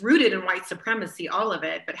 it's rooted in white supremacy, all of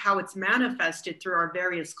it, but how it's manifested through our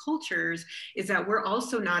various cultures is that we're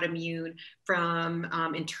also not immune from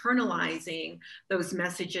internalizing those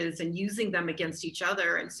messages and using them against each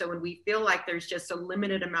other. And so when we feel like there's just a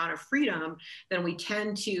limited amount of freedom, then we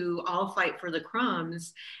tend to all fight for the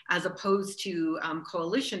crumbs as opposed to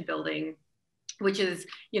coalition building, which is,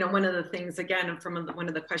 you know, one of the things, again, from one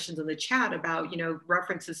of the questions in the chat about, you know,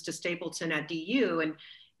 references to Stapleton at DU, and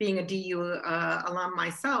being a DU alum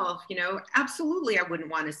myself, you know, absolutely I wouldn't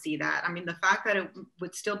want to see that. I mean, the fact that it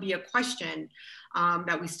would still be a question,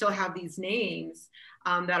 that we still have these names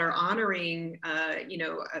that are honoring, you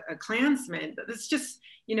know, a Klansman, it's just,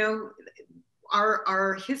 you know,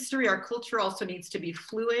 our history, our culture also needs to be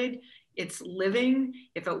fluid. It's living.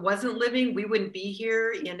 If it wasn't living, we wouldn't be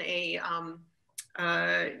here in a,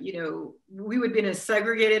 you know, we would be in a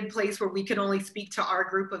segregated place where we can only speak to our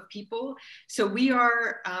group of people. So we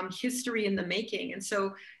are history in the making. And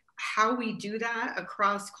so how we do that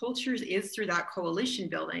across cultures is through that coalition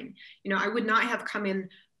building. You know, I would not have come in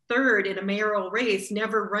third in a mayoral race,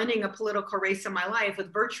 never running a political race in my life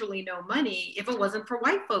with virtually no money, if it wasn't for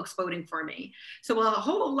white folks voting for me. So a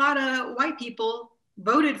whole lot of white people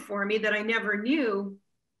voted for me that I never knew,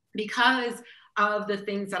 because of the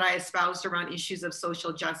things that I espoused around issues of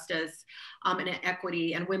social justice and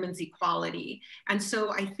equity and women's equality. And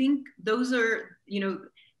so I think those are, you know,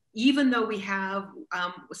 even though we have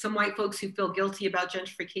some white folks who feel guilty about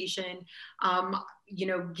gentrification, you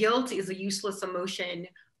know, guilt is a useless emotion.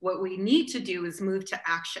 What we need to do is move to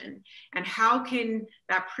action. And how can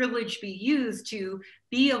that privilege be used to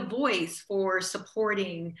be a voice for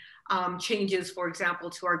supporting changes, for example,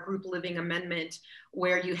 to our group living amendment,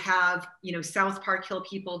 where you have, you know, South Park Hill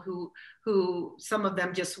people who some of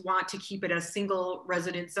them just want to keep it as single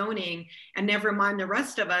resident zoning, and never mind the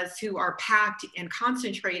rest of us who are packed and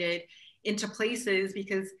concentrated into places,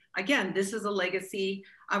 because again, this is a legacy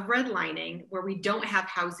of redlining where we don't have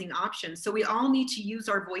housing options. So we all need to use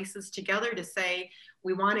our voices together to say,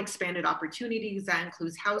 we want expanded opportunities. That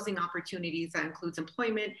includes housing opportunities, that includes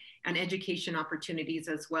employment and education opportunities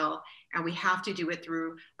as well. And we have to do it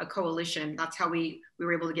through a coalition. That's how we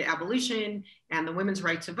were able to get abolition and the women's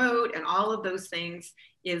right to vote, and all of those things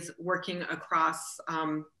is working across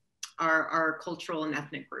our cultural and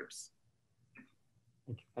ethnic groups.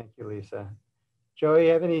 Thank you, Lisa. Joey,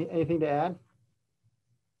 you have anything to add?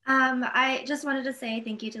 I just wanted to say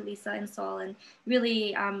thank you to Lisa and Sol, and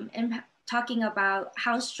really talking about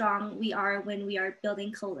how strong we are when we are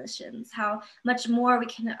building coalitions, how much more we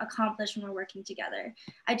can accomplish when we're working together.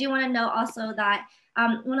 I do want to note also that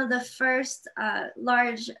one of the first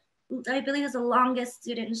large, I believe is the longest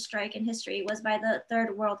student strike in history, was by the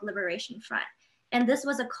Third World Liberation Front. And this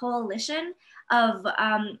was a coalition of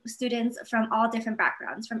students from all different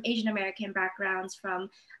backgrounds, from Asian American backgrounds, from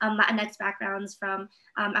Latinx backgrounds, from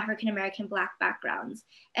African American Black backgrounds.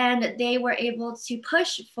 And they were able to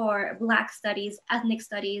push for Black studies, ethnic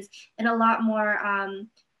studies, and a lot more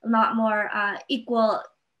equal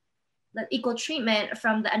treatment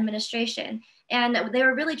from the administration. And they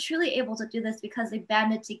were really truly able to do this because they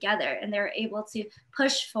banded together and they were able to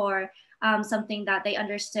push for something that they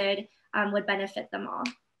understood would benefit them all.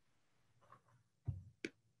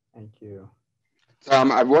 Thank you.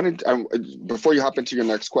 I wanted, before you hop into your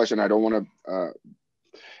next question, I don't want to,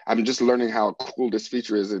 I'm just learning how cool this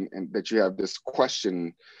feature is and that you have this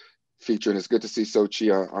question feature, and it's good to see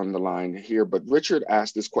Sochi on the line here. But Richard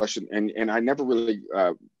asked this question, and I never really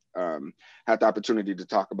had the opportunity to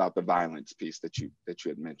talk about the violence piece that you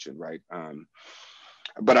had mentioned, right?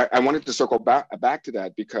 But I wanted to circle back to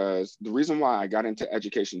that because the reason why I got into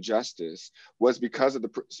education justice was because of the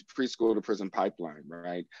preschool to prison pipeline,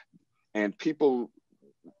 right? And people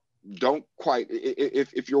don't quite,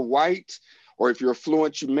 if you're white or if you're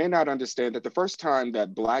affluent, you may not understand that the first time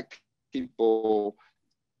that Black people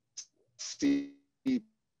see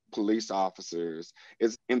police officers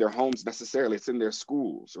is in their homes necessarily, it's in their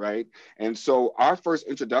schools, right? And so our first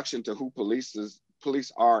introduction to who police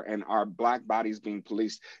are and our Black bodies being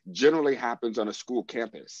policed generally happens on a school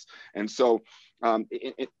campus. And so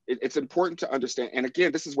it's important to understand, and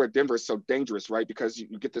again, this is where Denver is so dangerous, right? Because you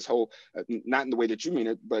get this whole, not in the way that you mean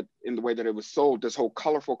it, but in the way that it was sold, this whole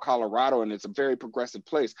colorful Colorado, and it's a very progressive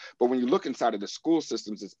place. But when you look inside of the school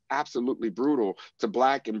systems, it's absolutely brutal to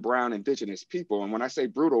Black and brown indigenous people. And when I say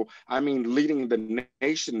brutal, I mean leading the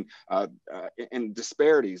nation in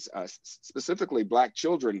disparities, specifically Black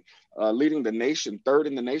children leading the nation, third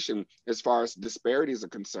in the nation as far as disparities are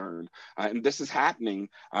concerned. And this is happening,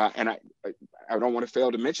 and I don't want to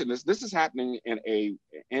fail to mention this. This is happening in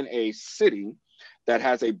a city that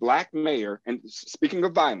has a Black mayor. And speaking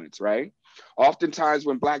of violence, right? Oftentimes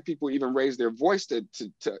when Black people even raise their voice to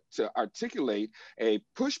articulate a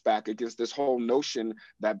pushback against this whole notion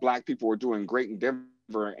that Black people are doing great in Denver,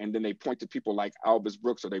 and then they point to people like Albus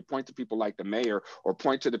Brooks, or they point to people like the mayor, or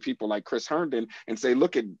point to the people like Chris Herndon and say,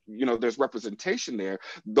 look at, there's representation there.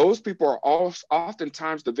 Those people are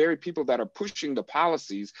oftentimes the very people that are pushing the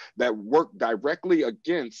policies that work directly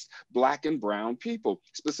against Black and brown people.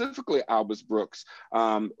 Specifically, Albus Brooks,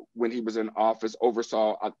 when he was in office,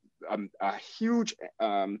 oversaw a huge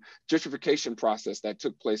gentrification process that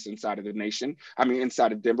took place inside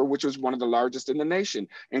of Denver, which was one of the largest in the nation,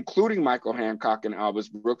 including Michael Hancock and Albus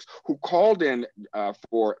Brooks, who called in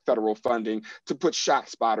for federal funding to put shot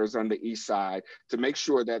spotters on the east side to make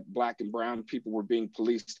sure that Black and brown people were being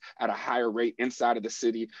policed at a higher rate inside of the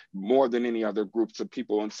city, more than any other groups of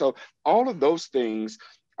people. And so all of those things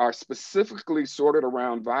are specifically sorted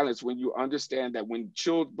around violence when you understand that when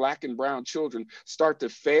Black and brown children start to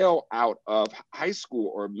fail out of high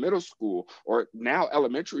school or middle school or now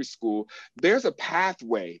elementary school, there's a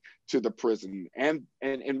pathway to the prison. And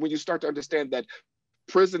when you start to understand that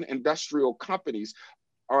prison industrial companies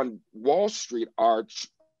on Wall Street are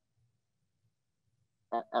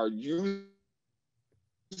using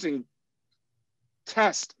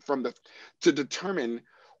tests to determine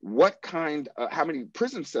what kind, how many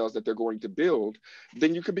prison cells that they're going to build,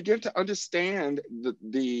 then you can begin to understand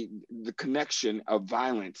the connection of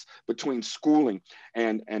violence between schooling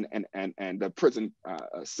and the prison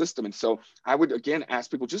system. And so I would again ask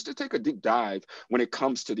people just to take a deep dive when it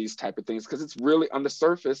comes to these type of things, because it's really on the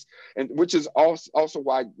surface, and which is also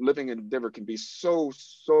why living in Denver can be so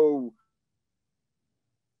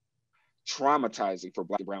traumatizing for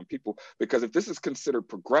Black and brown people, because if this is considered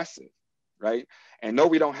progressive, right? And no,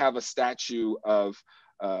 we don't have a statue of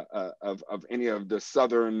any of the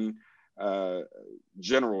Southern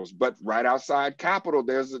generals, but right outside Capitol,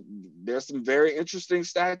 there's some very interesting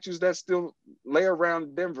statues that still lay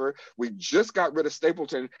around Denver. We just got rid of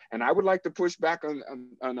Stapleton, and I would like to push back on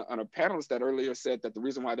a panelist that earlier said that the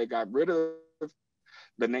reason why they got rid of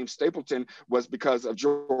the name Stapleton was because of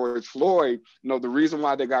George Floyd. No, the reason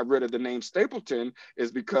why they got rid of the name Stapleton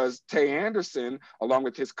is because Tay Anderson, along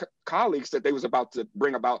with his colleagues, said they was about to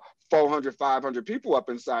bring about 400, 500 people up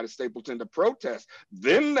inside of Stapleton to protest.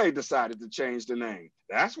 Then they decided to change the name.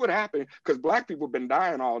 That's what happened, because Black people have been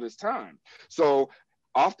dying all this time. So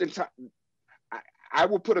oftentimes, I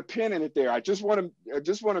will put a pin in it there. I just want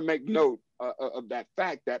to make note of that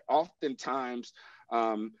fact that oftentimes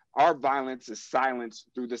our violence is silenced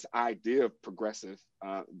through this idea of progressive,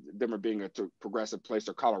 Denver being a progressive place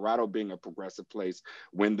or Colorado being a progressive place,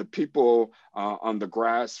 when the people on the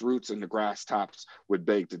grassroots and the grass tops would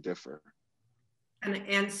beg to differ.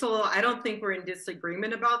 And so I don't think we're in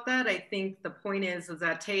disagreement about that. I think the point is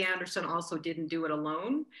that Tay Anderson also didn't do it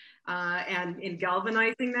alone. And in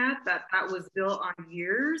galvanizing that was built on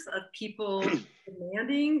years of people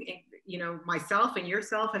demanding, you know, myself and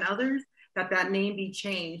yourself and others, that name be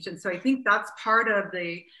changed. And so I think that's part of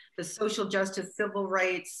the social justice, civil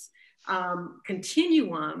rights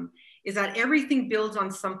continuum, is that everything builds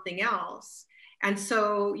on something else. And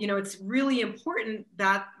so, you know, it's really important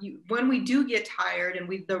that when we do get tired and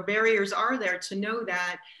the barriers are there, to know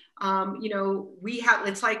that, you know,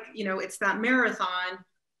 it's like, you know, it's that marathon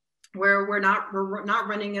where we're not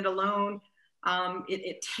running it alone.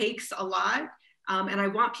 It takes a lot. And I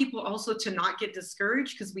want people also to not get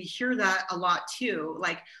discouraged, because we hear that a lot too.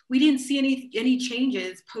 Like, we didn't see any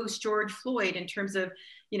changes post George Floyd in terms of,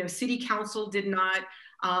 you know, city council did not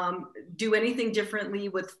do anything differently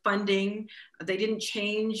with funding. They didn't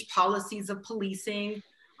change policies of policing.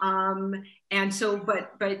 And so,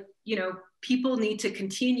 but you know, people need to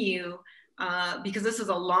continue because this is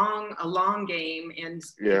a long game. And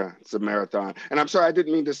yeah, it's a marathon. And I'm sorry, I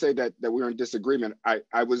didn't mean to say that we're in disagreement.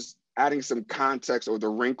 I was adding some context or the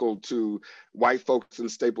wrinkle to white folks in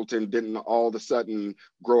Stapleton didn't all of a sudden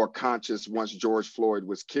grow a conscience once George Floyd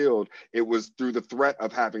was killed. It was through the threat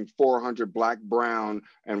of having 400 Black, brown,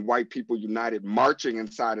 and white people united marching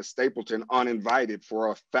inside of Stapleton uninvited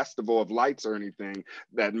for a festival of lights or anything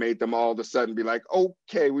that made them all of a sudden be like,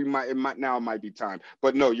 okay, it might be time.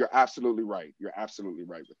 But no, you're absolutely right. You're absolutely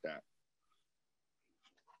right with that.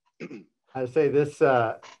 I'd say this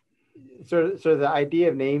sort of the idea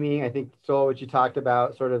of naming, I think, Sol, what you talked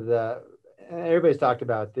about, sort of everybody's talked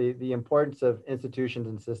about the importance of institutions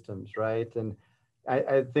and systems, right? And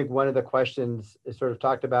I think one of the questions is sort of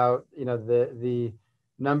talked about, you know, the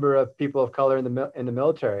number of people of color in the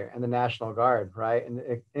military and the National Guard, right? And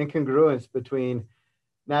the incongruence between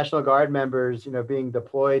National Guard members, you know, being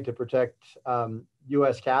deployed to protect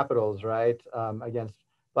U.S. capitals, right, against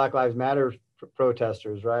Black Lives Matter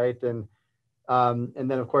protesters, right? And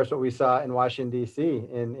then, of course, what we saw in Washington, D.C.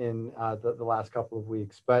 in the last couple of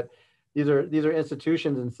weeks. But these are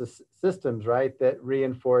institutions and systems, right, that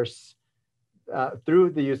reinforce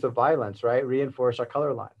through the use of violence, right, reinforce our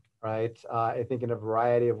color line, right? I think in a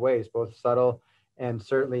variety of ways, both subtle and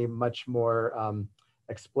certainly much more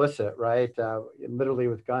explicit, right? Literally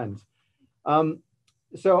with guns.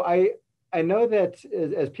 So I know that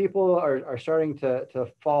as people are starting to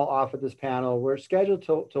fall off of this panel, we're scheduled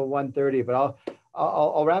till 1:30, but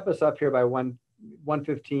I'll wrap us up here by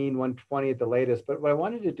 1:15, 1:20 at the latest. But what I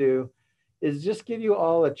wanted to do is just give you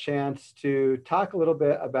all a chance to talk a little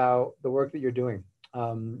bit about the work that you're doing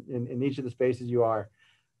in each of the spaces you are.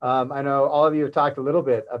 I know all of you have talked a little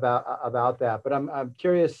bit about that, but I'm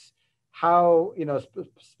curious how, you know,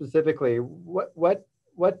 specifically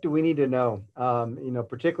what do we need to know, you know,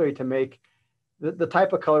 particularly to make the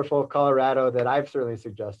type of colorful Colorado that I've certainly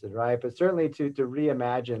suggested, right? But certainly to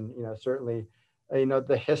reimagine, you know, certainly, you know,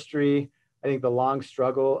 the history, I think the long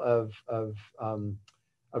struggle of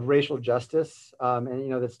racial justice, and, you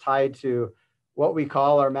know, that's tied to what we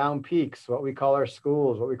call our mountain peaks, what we call our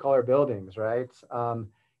schools, what we call our buildings, right?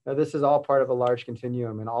 Now, this is all part of a large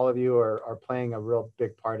continuum, and all of you are playing a real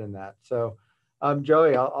big part in that. So,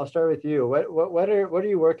 Joey, I'll start with you. What are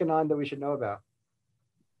you working on that we should know about?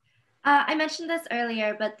 I mentioned this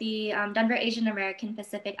earlier, but the Denver Asian American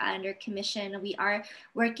Pacific Islander Commission, we are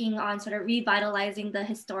working on sort of revitalizing the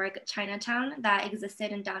historic Chinatown that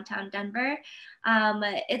existed in downtown Denver.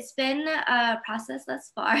 It's been a process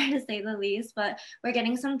thus far, to say the least, but we're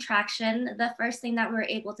getting some traction. The first thing that we were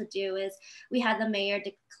able to do is we had the mayor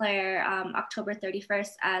declare October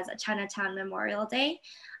 31st as a Chinatown Memorial Day.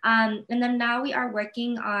 And then now we are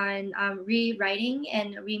working on rewriting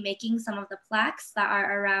and remaking some of the plaques that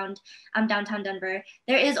are around downtown Denver.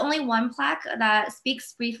 There is only one plaque that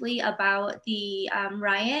speaks briefly about the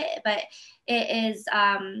riot, but it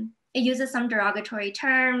uses some derogatory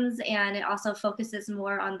terms, and it also focuses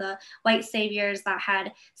more on the white saviors that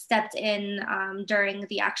had stepped in during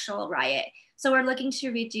the actual riot. So we're looking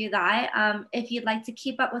to redo that. If you'd like to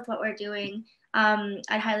keep up with what we're doing, I'd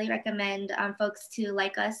highly recommend folks to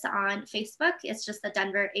like us on Facebook. It's just the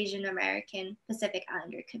Denver Asian American Pacific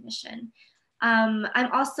Islander Commission.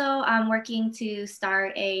 I'm also working to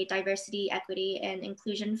start a diversity, equity, and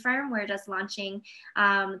inclusion firm. We're just launching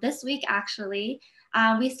this week, actually.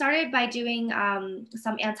 We started by doing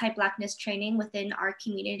some anti-Blackness training within our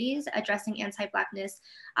communities, addressing anti-Blackness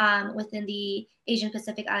within the Asian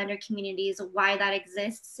Pacific Islander communities, why that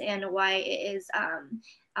exists and why it is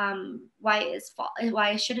why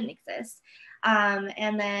it shouldn't exist.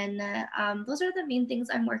 And then those are the main things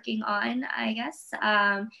I'm working on, I guess.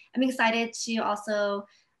 I'm excited to also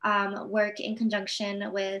work in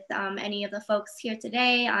conjunction with any of the folks here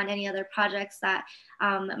today on any other projects that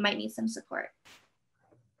might need some support.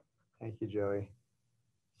 Thank you, Joey.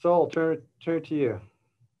 Sol, turn to you.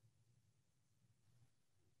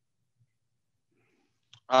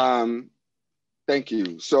 Thank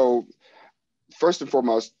you. So first and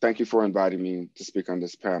foremost, thank you for inviting me to speak on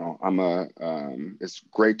this panel. It's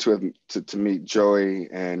great to meet Joey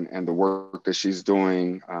and the work that she's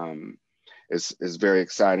doing. Is very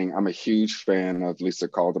exciting. I'm a huge fan of Lisa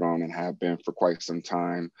Calderon and have been for quite some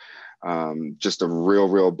time. Just a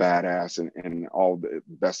real badass in all the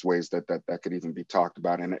best ways that could even be talked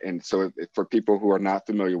about. And so for people who are not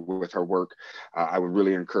familiar with her work, I would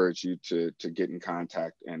really encourage you to get in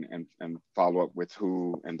contact and follow up with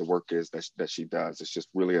who and the work is that she does. It's just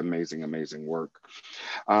really amazing work.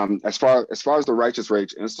 As far as the Righteous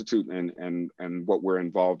Rage Institute and what we're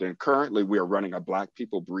involved in, currently we are running a Black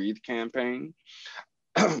People Breathe campaign.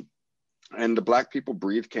 And the Black People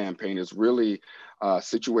Breathe campaign is really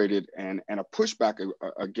situated and a pushback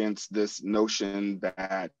against this notion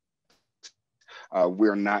that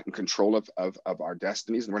we're not in control of our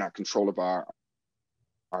destinies, and we're not in control of our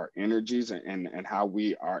energies and how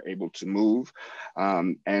we are able to move,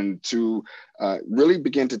 and to really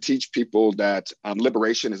begin to teach people that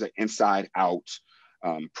liberation is an inside out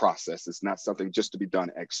process. It's not something just to be done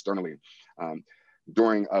externally.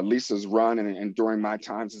 During Lisa's run and during my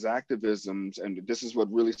times as activisms, and this is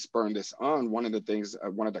what really spurred this on, one of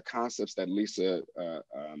the concepts that Lisa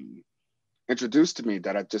introduced to me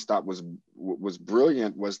that I just thought was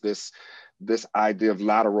brilliant was this idea of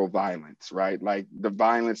lateral violence, right? Like the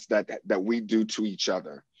violence that we do to each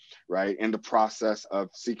other, right? In the process of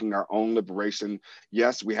seeking our own liberation.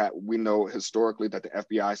 Yes, we know historically that the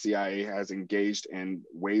FBI, CIA has engaged in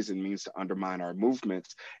ways and means to undermine our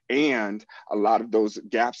movements. And a lot of those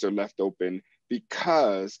gaps are left open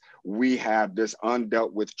because we have this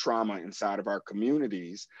undealt with trauma inside of our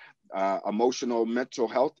communities, emotional, mental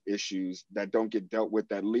health issues that don't get dealt with,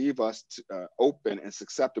 that leave us open and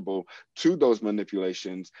susceptible to those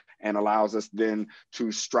manipulations and allows us then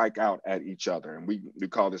to strike out at each other. And we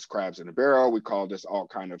call this crabs in a barrel, we call this all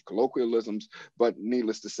kind of colloquialisms, but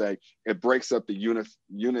needless to say, it breaks up the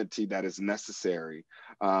unity that is necessary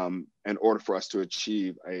in order for us to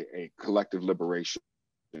achieve a collective liberation.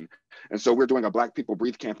 And so we're doing a Black People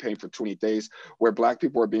Breathe campaign for 20 days where Black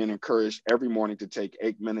people are being encouraged every morning to take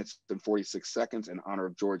 8 minutes and 46 seconds in honor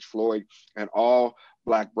of George Floyd and all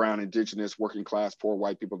Black, brown, indigenous, working class, poor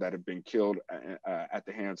white people that have been killed at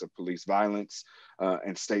the hands of police violence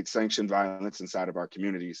and state sanctioned violence inside of our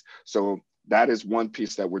communities. So that is one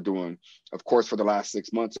piece that we're doing. Of course, for the last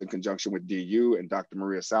 6 months in conjunction with DU and Dr.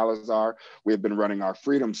 Maria Salazar, we have been running our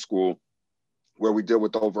Freedom School, where we deal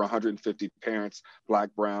with over 150 parents, Black,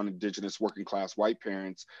 brown, indigenous, working class, white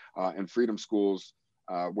parents in freedom schools,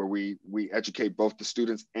 where we educate both the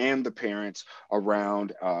students and the parents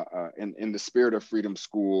around, in the spirit of Freedom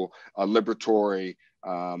School, liberatory,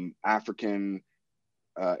 African,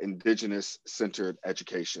 indigenous centered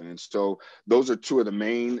education. And so those are two of the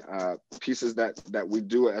main pieces that we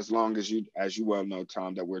do, as long as you well know,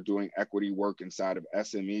 Tom, that we're doing equity work inside of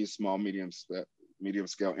SMEs, small, medium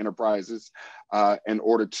scale enterprises, in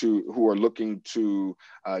order who are looking to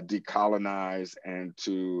decolonize and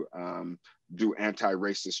to do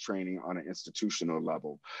anti-racist training on an institutional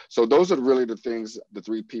level. So those are really the things, the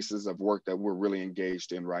three pieces of work that we're really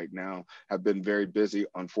engaged in right now. Have been very busy,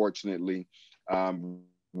 unfortunately,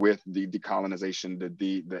 with the decolonization,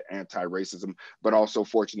 the anti-racism, but also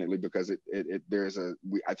fortunately because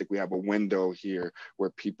I think we have a window here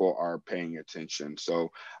where people are paying attention. So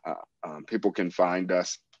people can find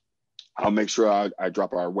us. I'll make sure I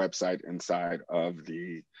drop our website inside of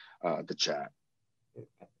the chat.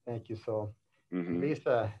 Thank you, Sol. Mm-hmm.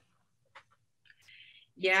 Lisa.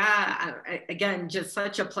 Yeah, again, just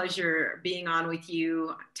such a pleasure being on with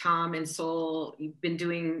you, Tom and Sol. You've been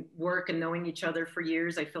doing work and knowing each other for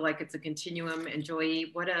years. I feel like it's a continuum. And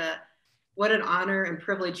Joey, what what an honor and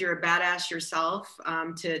privilege. You're a badass yourself,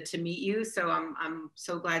 to meet you. So I'm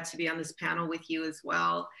so glad to be on this panel with you as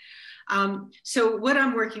well. So what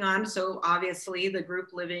I'm working on, so obviously the group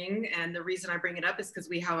living, and the reason I bring it up is because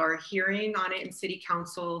we have our hearing on it in City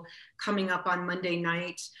Council coming up on Monday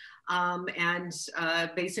night.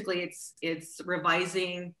 Basically it's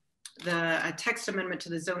revising a text amendment to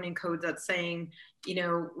the zoning code that's saying, you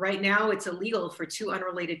know, right now it's illegal for two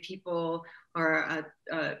unrelated people or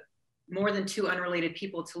more than two unrelated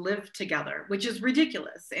people to live together, which is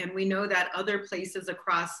ridiculous. And we know that other places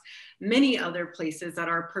across many other places that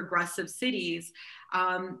are progressive cities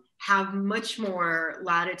have much more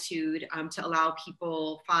latitude to allow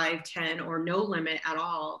people 5, 10, or no limit at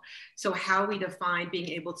all. So how we define being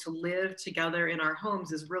able to live together in our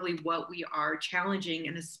homes is really what we are challenging,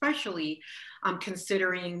 and especially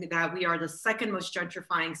considering that we are the second most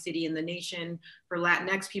gentrifying city in the nation. For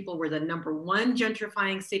Latinx people, we're the #1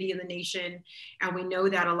 gentrifying city in the nation. And we know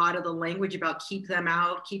that a lot of the language about keep them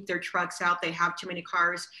out, keep their trucks out, they have too many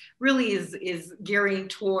cars, really is gearing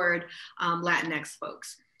toward Latinx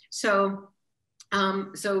folks. So,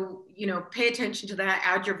 you know, pay attention to that,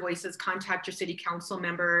 add your voices, contact your city council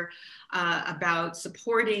member about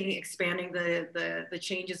supporting, expanding the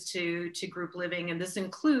changes to group living. And this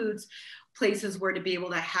includes places where to be able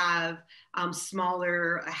to have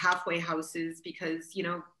smaller halfway houses, because, you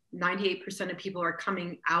know, 98% of people are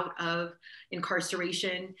coming out of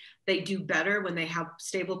incarceration. They do better when they have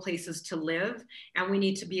stable places to live. And we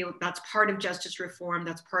need to be able, that's part of justice reform.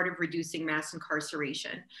 That's part of reducing mass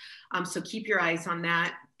incarceration. So keep your eyes on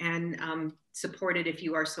that and support it if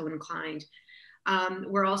you are so inclined.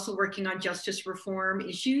 We're also working on justice reform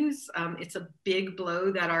issues. It's a big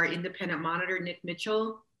blow that our independent monitor, Nick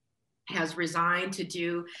Mitchell, has resigned to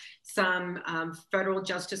do some federal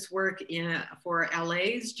justice work for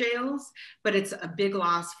LA's jails, but it's a big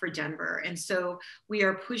loss for Denver. And so we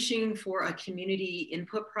are pushing for a community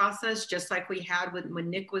input process, just like we had when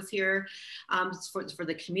Nick was here, for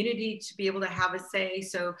the community to be able to have a say.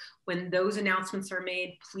 So when those announcements are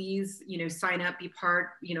made, please, you know, sign up, be part.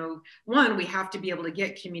 You know, one, we have to be able to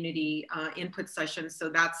get community input sessions. So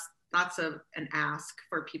that's an ask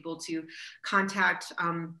for people to contact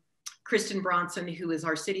Kristen Bronson, who is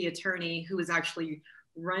our city attorney, who is actually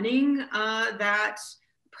running that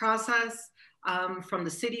process from the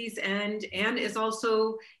city's end, and is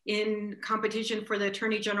also in competition for the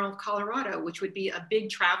Attorney General of Colorado, which would be a big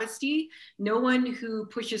travesty. No one who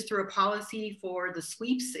pushes through a policy for the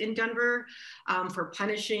sweeps in Denver, for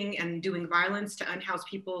punishing and doing violence to unhoused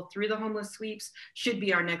people through the homeless sweeps, should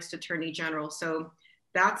be our next Attorney General. So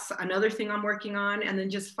that's another thing I'm working on. And then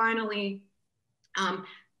just finally,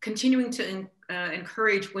 continuing to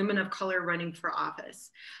encourage women of color running for office.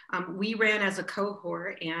 We ran as a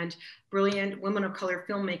cohort, and brilliant women of color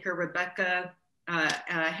filmmaker Rebecca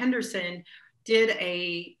Henderson did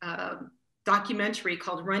a documentary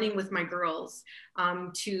called Running with My Girls,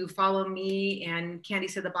 to follow me and Candy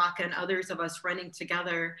Sidabaka and others of us running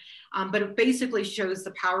together. But it basically shows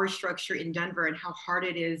the power structure in Denver and how hard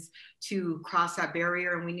it is to cross that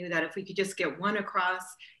barrier. And we knew that if we could just get one across,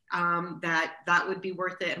 that would be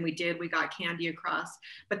worth it. And we did, we got Candy across,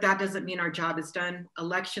 but that doesn't mean our job is done.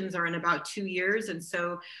 Elections are in about 2 years. And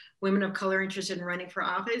so women of color interested in running for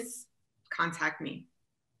office, contact me.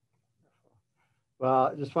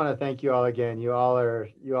 Well, I just want to thank you all again. You all are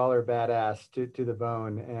badass to the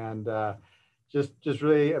bone, and just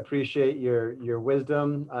really appreciate your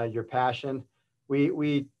wisdom, your passion.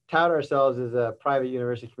 We tout ourselves as a private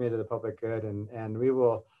university committed to the public good, and we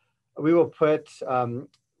will put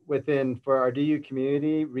within, for our DU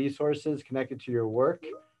community, resources connected to your work,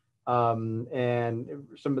 and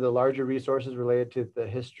some of the larger resources related to the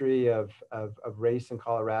history of race in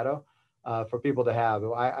Colorado, for people to have.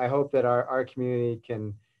 I hope that our community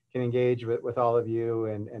can engage with all of you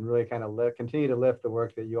and really kind of continue to lift the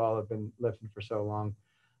work that you all have been lifting for so long.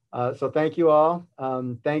 So thank you all.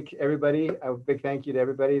 Thank everybody. A big thank you to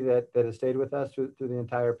everybody that has stayed with us through the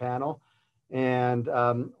entire panel. And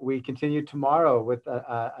we continue tomorrow with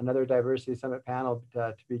another Diversity Summit panel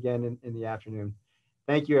to begin in the afternoon.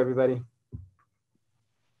 Thank you, everybody.